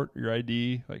passport, your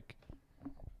ID, like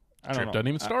I don't Trip know. doesn't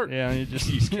even start. Yeah, you You just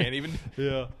just can't even.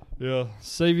 yeah.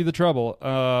 Save you the trouble.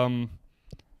 Well,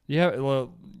 you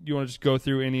want to just go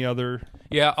through any other?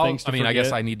 Yeah, things to I guess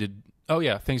forget? I need to. Oh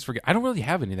yeah, things to forget. I don't really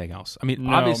have anything else. I mean,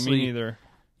 No, obviously, me neither.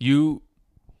 you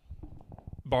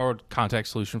borrowed contact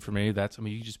solution for me.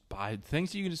 You just buy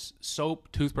things. You can just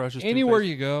soap, toothbrushes, Anywhere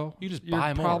toothpaste. you go, You just you're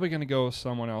buy more. probably going to go with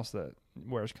someone else that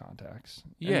wears contacts.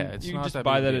 Yeah, and it's you not can just that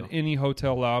buy big a that deal. at any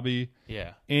hotel lobby.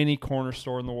 Yeah. Any corner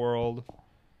store in the world.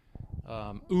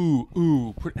 You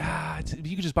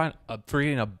could just buy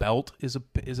creating a belt is a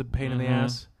pain in the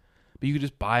ass. But you could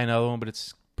just buy another one, but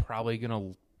it's probably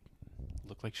gonna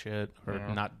look like shit or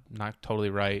not totally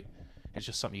right. It's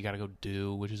just something you got to go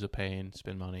do, which is a pain.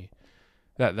 Spend money.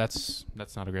 That's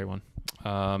not a great one.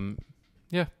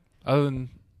 Yeah. Other than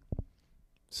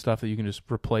stuff that you can just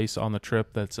replace on the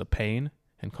trip, that's a pain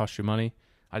and cost you money.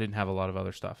 I didn't have a lot of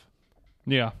other stuff.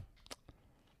 Yeah.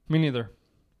 Me neither.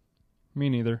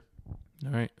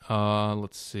 All right.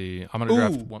 Let's see. I'm gonna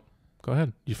draft one. Go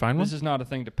ahead. You find one? This is not a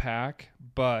thing to pack,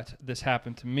 but this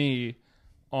happened to me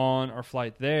on our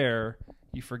flight there.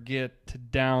 You forget to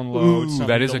download something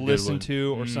that is to a good listen one.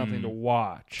 to or something to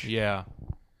watch. Yeah.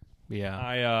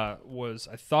 I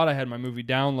thought I had my movie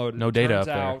downloaded. No data Turns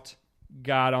up there. out,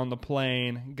 got on the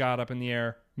plane, got up in the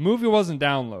air. Movie wasn't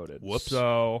downloaded. Whoops.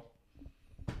 So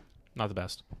Not the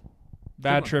best.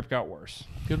 bad trip got worse.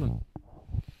 Good one.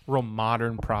 Real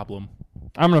modern problem.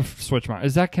 I'm gonna switch mine.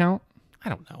 Does that count? I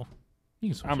don't know. You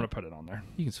can switch I'm gonna put it on there.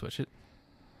 You can switch it.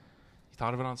 You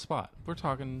thought of it on the spot. We're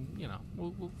talking,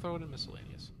 we'll throw it in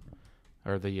miscellaneous.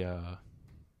 Or the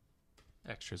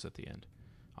extras at the end.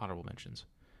 Honorable mentions.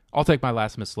 I'll take my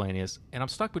last miscellaneous, and I'm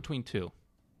stuck between two.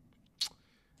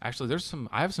 Actually,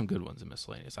 I have some good ones in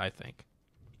miscellaneous, I think.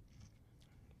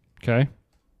 Okay.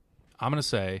 I'm going to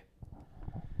say,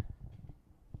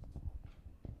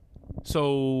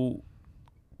 so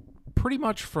pretty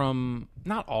much from,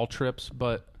 not all trips,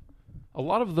 but a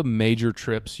lot of the major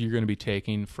trips you're going to be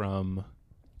taking from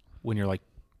when you're like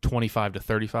 25 to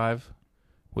 35,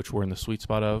 which we're in the sweet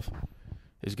spot of,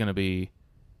 is going to be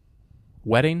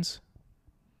weddings,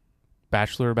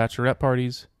 bachelor or bachelorette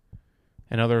parties,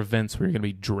 and other events where you're going to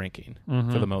be drinking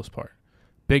for the most part.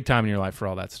 Big time in your life for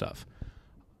all that stuff.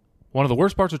 One of the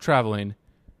worst parts of traveling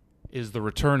is the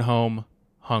return home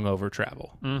hungover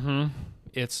travel. Mm-hmm.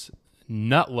 It's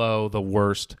nut low the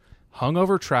worst.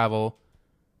 Hungover travel,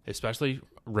 especially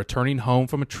returning home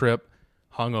from a trip,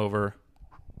 hungover,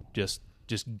 just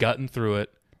gutting through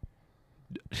it.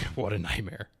 What a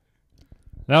nightmare.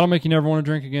 That'll make you never want to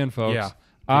drink again, folks. Yeah.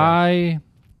 I,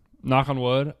 knock on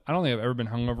wood, I don't think I've ever been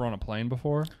hungover on a plane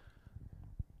before.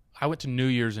 I went to New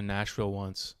Year's in Nashville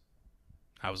once.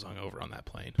 I was hungover on that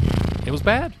plane. It was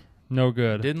bad. No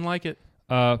good. Didn't like it.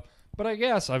 But I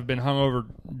guess I've been hungover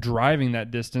driving that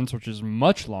distance, which is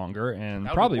much longer and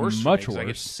probably much worse. I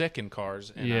get sick in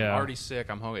cars, and I'm already sick.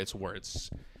 I'm hungry. It's worse. It's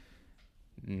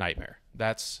nightmare.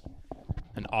 That's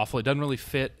an awful. It doesn't really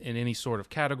fit in any sort of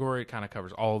category. It kind of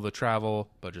covers all of the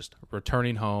travel, but just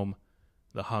returning home,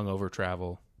 the hungover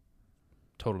travel,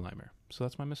 total nightmare. So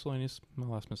that's my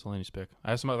last miscellaneous pick. I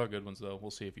have some other good ones though.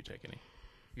 We'll see if you take any.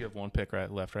 You have one pick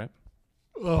left, right?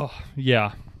 Oh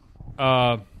yeah.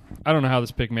 I don't know how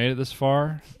this pick made it this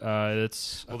far.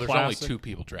 It's there's classic. only two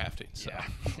people drafting. So. Yeah.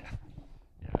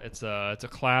 It's a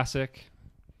classic.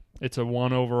 It's a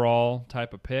one overall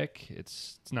type of pick.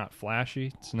 It's not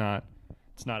flashy. It's not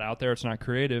out there. It's not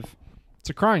creative. It's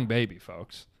a crying baby,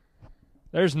 folks.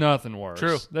 There's nothing worse.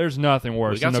 True. There's nothing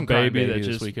worse than a baby that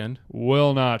just weekend.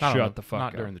 will not shut the fuck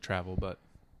up. Not during the travel, but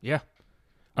yeah.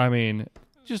 I mean,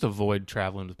 just avoid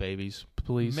traveling with babies,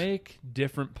 please. Make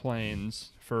different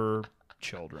planes for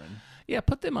children. Yeah,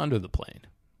 put them under the plane.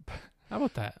 How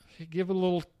about that? Give a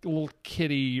little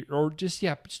kitty, or just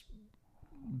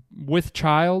with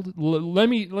child. Let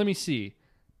me see.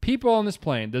 People on this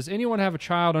plane. Does anyone have a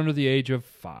child under the age of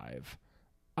 5?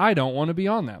 I don't want to be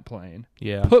on that plane.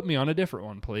 Yeah. Put me on a different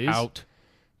one, please. Out.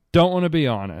 Don't want to be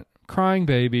on it. Crying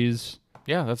babies.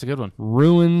 Yeah, that's a good one.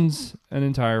 Ruins an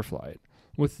entire flight.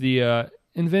 With the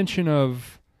invention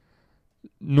of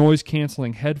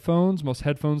noise-canceling headphones, most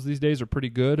headphones these days are pretty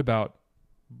good about,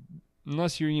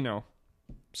 unless you're,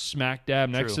 smack dab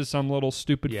next to some little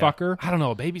stupid fucker. I don't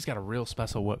know. A baby's got a real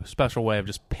special way of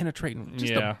just penetrating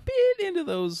just a bit into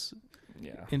those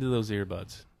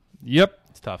earbuds. Yep.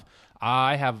 It's tough.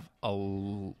 I have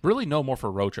really no more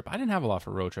for road trip. I didn't have a lot for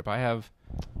road trip. I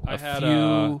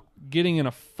had getting in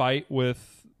a fight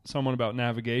with someone about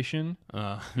navigation.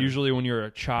 Usually when you're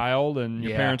a child and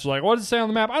your parents are like, what does it say on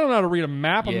the map? I don't know how to read a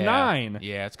map. I'm 9.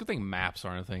 Yeah, it's a good thing maps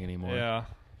aren't a thing anymore. Yeah.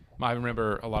 I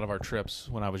remember a lot of our trips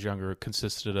when I was younger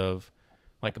consisted of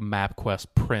like MapQuest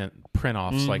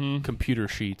print-offs, like computer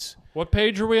sheets. What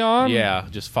page are we on? Yeah,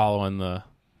 just following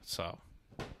so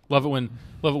love it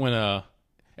when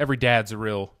every dad's a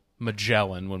real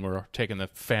Magellan when we're taking the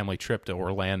family trip to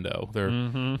Orlando. They're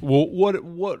well,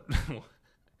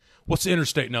 what's the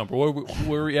interstate number?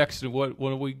 Where are we exiting? What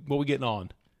are we getting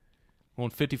on? Going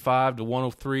 55 to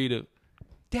 103 to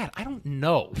Dad, I don't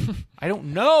know. I don't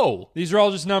know. These are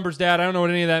all just numbers, Dad. I don't know what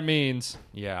any of that means.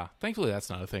 Yeah. Thankfully, that's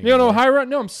not a thing. You don't know high run?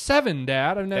 No, I'm 7,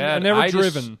 Dad. I've never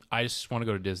driven. I just want to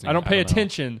go to Disney. I don't pay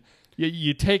attention.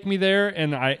 You take me there,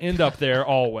 and I end up there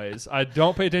always. I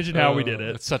don't pay attention to how we did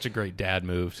it. It's such a great dad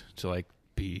move to like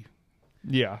be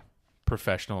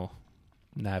professional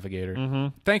navigator.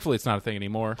 Mm-hmm. Thankfully, it's not a thing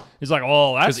anymore. He's like,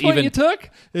 oh, that's what you took?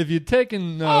 If you'd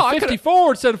taken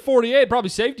 54 instead of 48, probably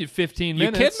saved you 15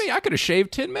 minutes. You kidding me? I could have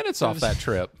shaved 10 minutes off that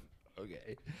trip.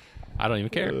 Okay. I don't even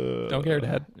care. Don't care,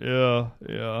 Dad.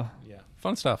 Yeah.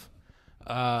 Fun stuff.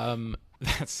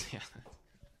 That's... Yeah.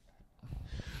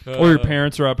 Or your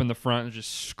parents are up in the front and just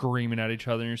screaming at each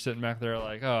other, and you're sitting back there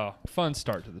like, oh, fun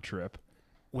start to the trip.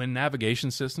 When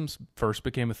navigation systems first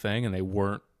became a thing and they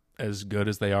weren't as good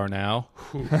as they are now,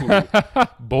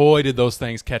 boy, did those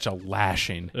things catch a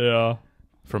lashing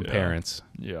from parents.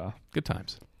 Yeah. Good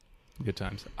times.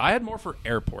 I had more for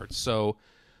airports. So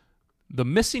the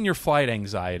missing your flight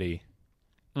anxiety,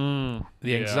 the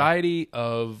anxiety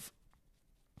of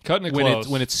cutting it close.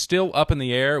 When it's still up in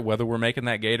the air, whether we're making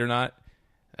that gate or not,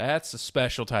 that's a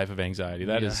special type of anxiety.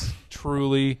 That is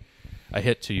truly a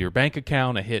hit to your bank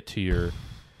account, a hit to your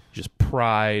just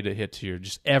pride, a hit to your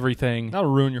just everything.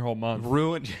 That'll ruin your whole month.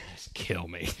 Just kill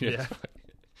me. Yeah.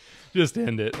 Just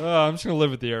end it. I'm just going to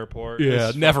live at the airport. Yeah,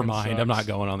 this never mind. Sucks. I'm not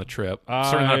going on the trip.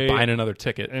 I'm certainly not buying another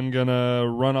ticket. I'm going to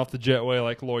run off the jetway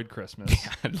like Lloyd Christmas.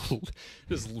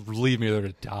 Just leave me there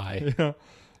to die. Yeah.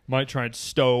 Might try and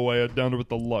stow away down with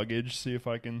the luggage, see if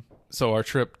I can. So our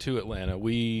trip to Atlanta,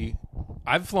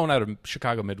 I've flown out of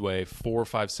Chicago Midway 4,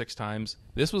 5, 6 times.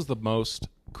 This was the most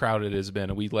crowded it has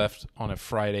been. We left on a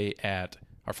Friday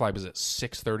our flight was at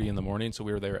 6:30 in the morning, so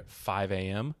we were there at 5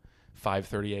 a.m.,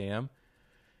 5:30 a.m.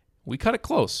 We cut it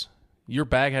close. Your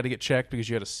bag had to get checked because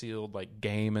you had a sealed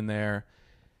game in there.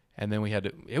 And then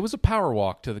it was a power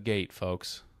walk to the gate,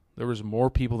 folks. There was more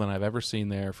people than I've ever seen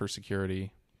there for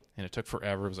security. And it took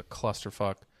forever. It was a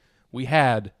clusterfuck. We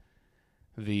had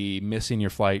the missing your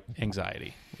flight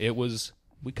anxiety.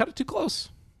 We cut it too close.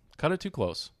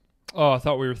 Oh, I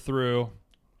thought we were through.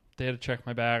 They had to check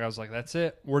my bag. I was like, that's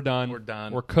it. We're done.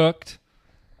 We're cooked.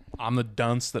 I'm the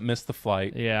dunce that missed the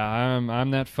flight. Yeah,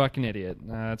 I'm that fucking idiot.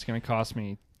 It's going to cost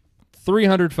me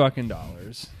 $300 fucking.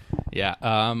 Yeah.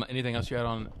 Anything else you had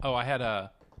on? Oh,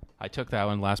 I took that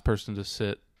one. Last person to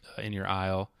sit in your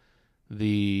aisle.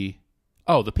 The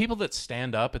people that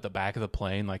stand up at the back of the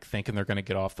plane, thinking they're going to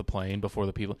get off the plane before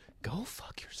the people. Go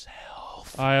fuck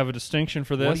yourself. I have a distinction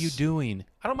for this. What are you doing?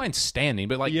 I don't mind standing,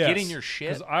 but getting your shit.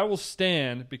 Because I will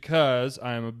stand because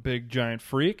I'm a big giant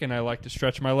freak and I like to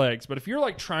stretch my legs. But if you're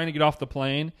trying to get off the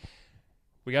plane,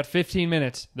 we got 15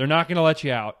 minutes. They're not going to let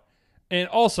you out. And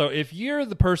also, if you're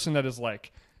the person that is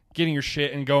getting your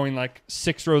shit and going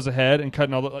 6 rows ahead and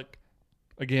cutting all the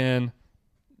again.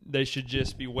 They should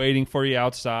just be waiting for you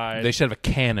outside. They should have a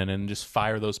cannon and just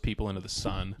fire those people into the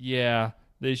sun. Yeah.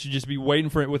 They should just be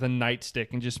waiting for it with a nightstick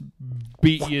and just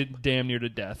beat you damn near to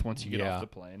death once you get off the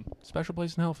plane. Special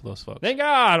place in hell for those folks. Thank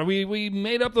God. We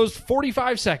made up those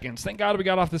 45 seconds. Thank God we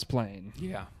got off this plane.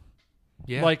 Yeah.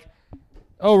 We're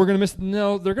going to miss...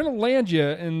 No, they're going to land you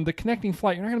in the connecting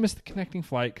flight. You're not going to miss the connecting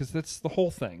flight because that's the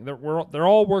whole thing. They're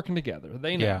all working together.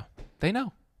 They know. Yeah. They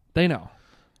know.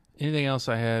 Anything else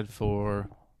I had for...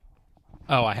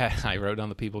 Oh, I wrote down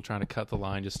the people trying to cut the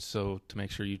line just to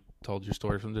make sure you told your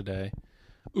story from today.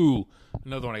 Ooh,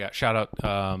 another one I got. Shout out.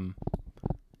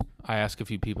 I asked a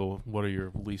few people, what are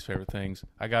your least favorite things?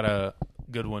 I got a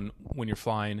good one when you're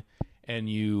flying and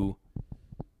you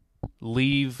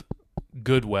leave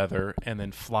good weather and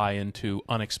then fly into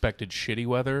unexpected shitty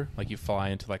weather. You fly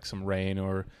into some rain,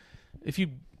 or if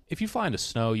you fly into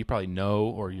snow, you probably know,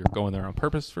 or you're going there on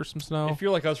purpose for some snow. If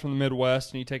you're like us from the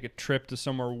Midwest and you take a trip to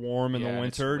somewhere warm in the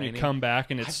winter and you come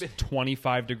back and it's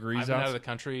 25 degrees out. I've been out of the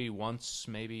country once,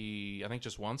 maybe, I think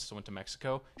just once. I went to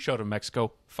Mexico. Showed up in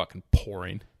Mexico, fucking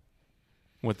pouring.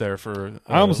 Went there for...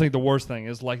 I almost think the worst thing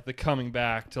is the coming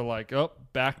back to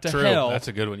back to hell. That's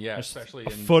a good one, yeah. Especially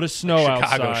a foot of snow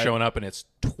Chicago outside. Showing up and it's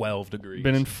 12 degrees.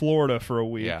 Been in Florida for a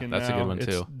week. Yeah, and that's a good one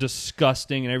too. It's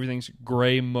disgusting and everything's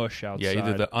gray mush outside. Yeah,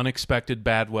 either the unexpected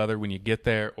bad weather when you get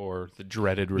there or the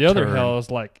dreaded The return. other hell is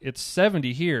it's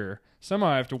 70 here. Somehow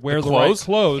I have to wear the right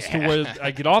clothes to where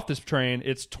I get off this train.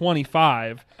 It's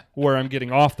 25 where I'm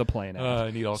getting off the plane at.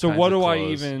 I need all so kinds what of do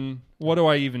clothes. what do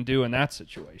I even do in that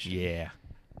situation? Yeah.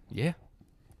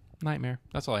 Nightmare.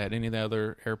 That's all I had. Any of the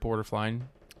other airport or flying?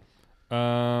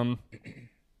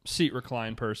 Seat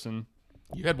recline person.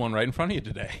 You had one right in front of you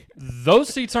today. Those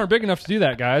seats aren't big enough to do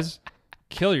that, guys.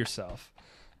 Kill yourself.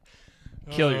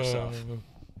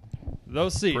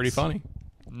 Those seats. Pretty funny.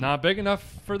 Not big enough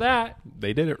for that.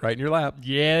 They did it right in your lap.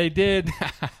 Yeah, they did.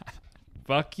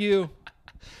 Fuck you.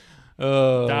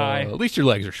 Die. At least your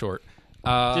legs are short.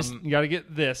 Just you got to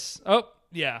get this. Oh,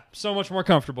 yeah. So much more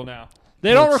comfortable now.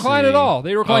 They don't recline at all.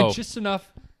 They recline just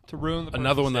enough to ruin the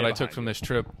Another one that I took from this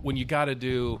trip, when you got to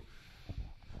do,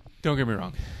 don't get me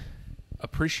wrong,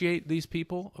 appreciate these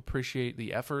people, appreciate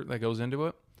the effort that goes into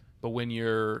it. But when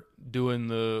you're doing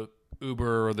the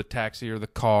Uber or the taxi or the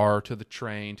car to the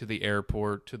train to the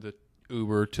airport to the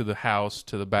Uber to the house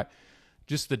to the back,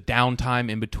 just the downtime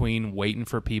in between waiting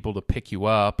for people to pick you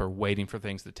up or waiting for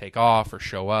things to take off or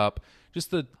show up,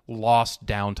 just the lost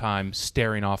downtime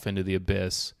staring off into the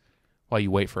abyss while you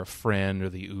wait for a friend or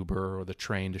the Uber or the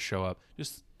train to show up.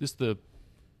 Just the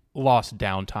lost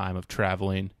downtime of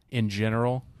traveling in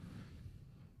general.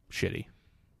 Shitty.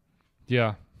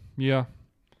 Yeah. Yeah.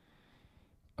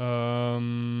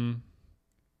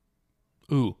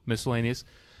 Miscellaneous.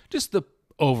 Just the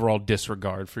overall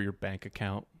disregard for your bank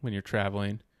account when you're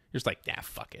traveling. You're just like, yeah,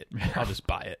 fuck it. I'll just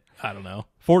buy it. I don't know.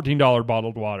 $14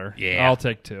 bottled water. Yeah. I'll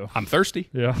take 2. I'm thirsty.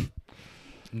 Yeah.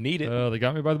 Need it. They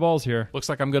got me by the balls here. Looks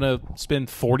like I'm going to spend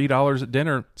 $40 at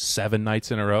dinner 7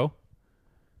 nights in a row.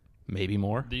 Maybe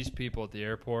more. These people at the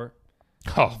airport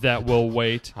Oh, that will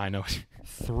wait I know.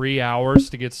 3 hours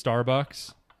to get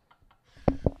Starbucks.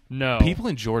 No. People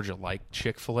in Georgia like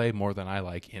Chick-fil-A more than I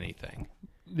like anything.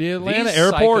 The Atlanta These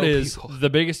airport psycho is people. the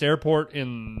biggest airport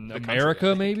in America,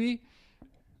 country, maybe.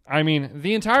 I mean,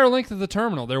 the entire length of the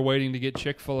terminal, they're waiting to get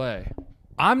Chick-fil-A.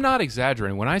 I'm not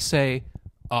exaggerating when I say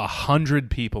 100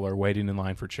 people are waiting in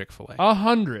line for Chick-fil-A.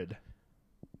 100.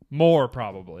 More,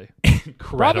 probably.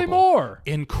 Incredible. Probably more.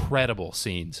 Incredible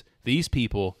scenes. These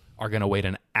people are going to wait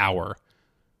an hour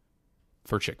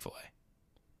for Chick-fil-A.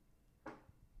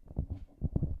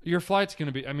 Your flight's going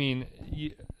to be, I mean,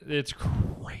 it's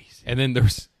crazy. And then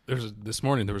there's this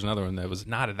morning there was another one that was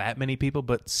not that many people,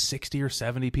 but 60 or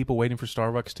 70 people waiting for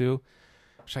Starbucks too.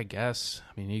 Which I guess,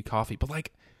 I mean, you need coffee, but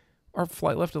like our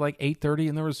flight left at like 8:30,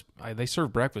 and there was they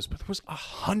served breakfast, but there was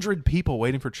 100 people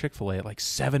waiting for Chick-fil-A at like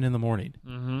 7 in the morning.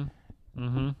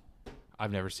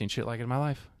 I've never seen shit like it in my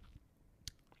life.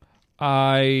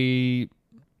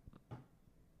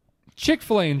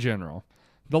 Chick-fil-A in general.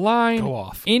 The line, Go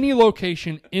off. Any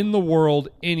location in the world,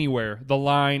 anywhere, the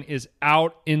line is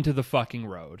out into the fucking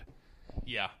road.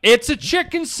 Yeah. It's a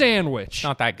chicken sandwich.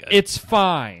 Not that good. It's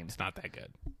fine. It's not that good.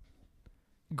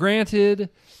 Granted,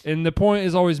 and the point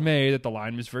is always made that the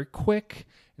line is very quick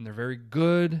and they're very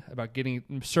good about getting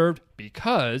it served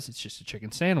because it's just a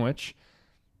chicken sandwich.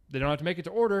 They don't have to make it to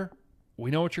order.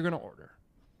 We know what you're going to order.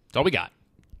 That's all we got.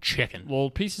 Chicken. Little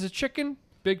pieces of chicken,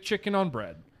 big chicken on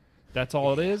bread. That's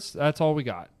all it is. That's all we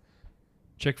got.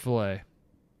 Chick-fil-A.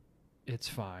 It's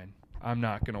fine. I'm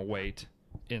not going to wait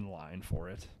in line for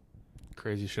it.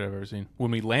 Craziest shit I've ever seen.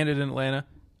 When we landed in Atlanta,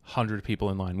 100 people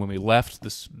in line. When we left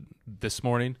this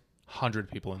morning,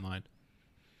 100 people in line.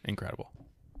 Incredible.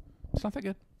 It's not that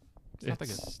good. It's not that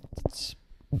good. It's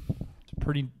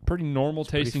pretty normal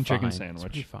tasting chicken sandwich.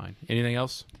 It's pretty fine. Anything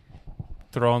else?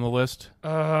 Throw on the list?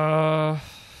 Having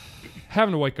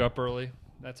to wake up early.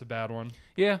 That's a bad one.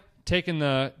 Yeah. Doing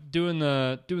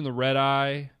the red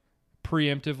eye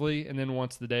preemptively, and then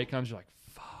once the day comes, you're like,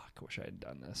 fuck, I wish I had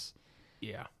done this.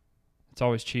 Yeah. It's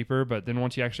always cheaper, but then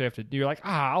once you actually have to, you're like,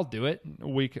 I'll do it. A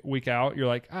week out, you're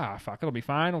like, fuck, it'll be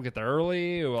fine. We'll get there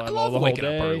early. We'll have all the whole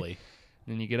day. Up early.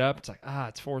 And then you get up, it's like,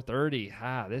 it's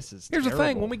 4:30. This is Here's terrible. the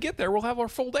thing. When we get there, we'll have our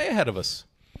full day ahead of us.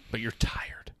 But you're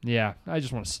tired. Yeah. I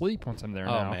just want to sleep once I'm there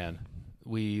now. Oh, man.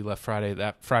 We left Friday.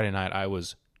 That Friday night, I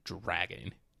was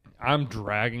dragging. I'm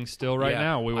dragging still right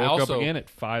now. We woke up again at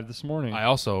 5 this morning. I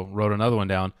also wrote another one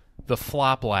down. The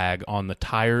flop lag on the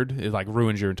tired is like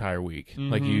ruins your entire week. Mm-hmm.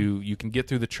 Like you can get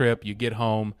through the trip, you get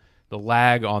home, the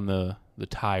lag on the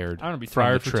tired. I'm gonna be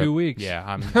tired for 2 weeks.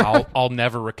 Yeah, I'll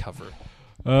never recover.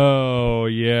 Oh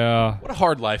yeah. What a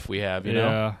hard life we have, you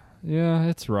know. Yeah,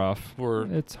 it's rough.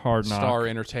 It's hard. Star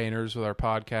entertainers with our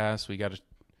podcast. We got to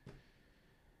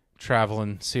travel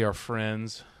and see our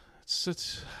friends.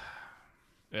 It's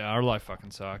yeah, our life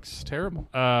fucking sucks. It's terrible.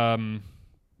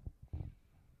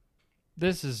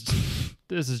 This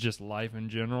is just life in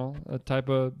general, a type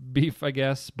of beef, I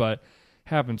guess, but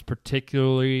happens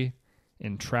particularly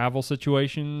in travel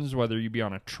situations, whether you be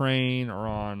on a train or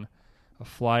on a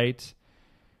flight.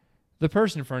 The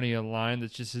person in front of you in line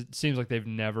that just it seems like they've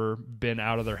never been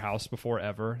out of their house before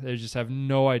ever. They just have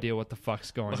no idea what the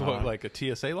fuck's going on. Like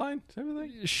a TSA line?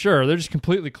 Everything? Sure, they're just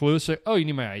completely clueless. Like, oh, you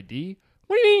need my ID?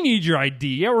 What do you mean you need your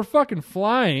ID? Yeah, we're fucking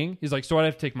flying. He's like, so I'd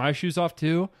have to take my shoes off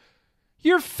too?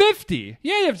 You're 50.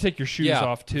 Yeah, you have to take your shoes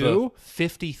off too.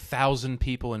 50,000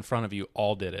 people in front of you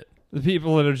all did it. The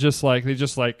people that are just like, they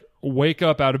just like wake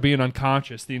up out of being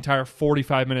unconscious the entire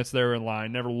 45 minutes they were in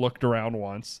line, never looked around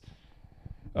once.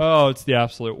 Oh, it's the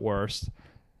absolute worst.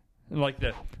 And like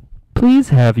the, please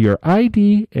have your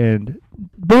ID and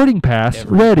boarding pass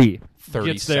ready.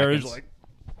 30 Gets there, seconds. is like,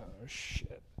 oh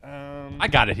shit. I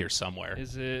got it here somewhere.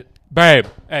 Is it? Babe,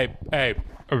 hey,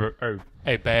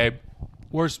 babe.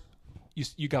 Where's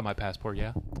you got my passport,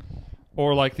 yeah?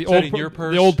 Or like the Is that old in your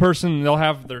purse? the old person, they'll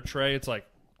have their tray. It's like,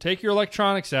 take your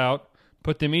electronics out,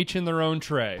 put them each in their own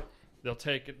tray. They'll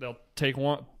take it. They'll take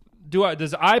one.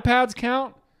 Does iPads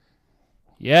count?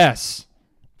 Yes.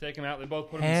 Take them out. They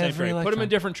both put them in the same tray. Put them in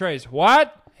different trays.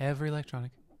 What? Every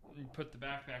electronic. You put the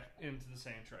backpack into the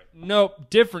same tray. Nope,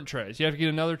 different trays. You have to get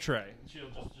another tray. She'll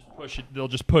just push it. They'll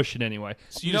just push it anyway.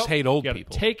 So you just hate old you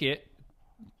people. Take it.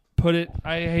 Put it.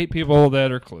 I hate people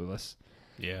that are clueless.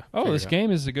 Yeah. Oh, this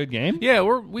game is a good game? Yeah,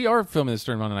 we are filming this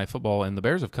during Monday Night Football, and the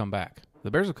Bears have come back. They're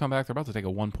about to take a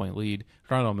 1-point lead.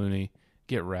 Darnell Mooney,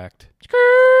 get wrecked.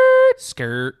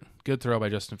 Skirt. Good throw by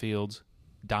Justin Fields.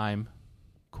 Dime.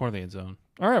 Corner of the end zone.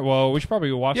 All right, well, we should probably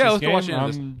go watch this let's game. go watch the end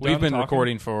of this. We've been talking.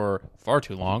 recording for far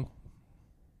too long.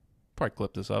 Probably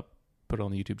clip this up, put it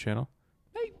on the YouTube channel.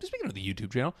 Hey, speaking of the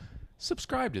YouTube channel,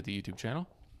 subscribe to the YouTube channel.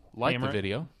 Like the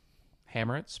video.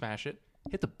 Hammer it, smash it.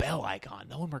 Hit the bell icon.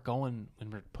 Know when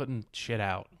we're putting shit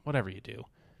out. Whatever you do.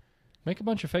 Make a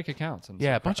bunch of fake accounts.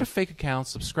 A bunch of fake accounts.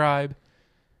 Subscribe.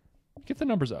 Get the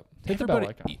numbers up. Hit the bell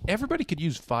icon. Everybody could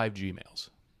use 5 Gmails.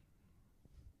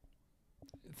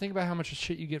 Think about how much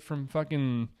shit you get from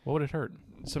fucking... What would it hurt?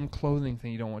 Some clothing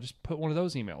thing you don't want. Just put one of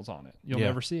those emails on it. You'll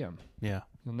never see them. Yeah.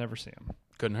 You'll never see them.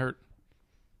 Couldn't hurt.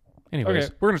 Anyways,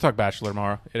 we're going to talk Bachelor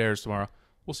tomorrow. It airs tomorrow.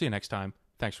 We'll see you next time.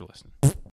 Thanks for listening.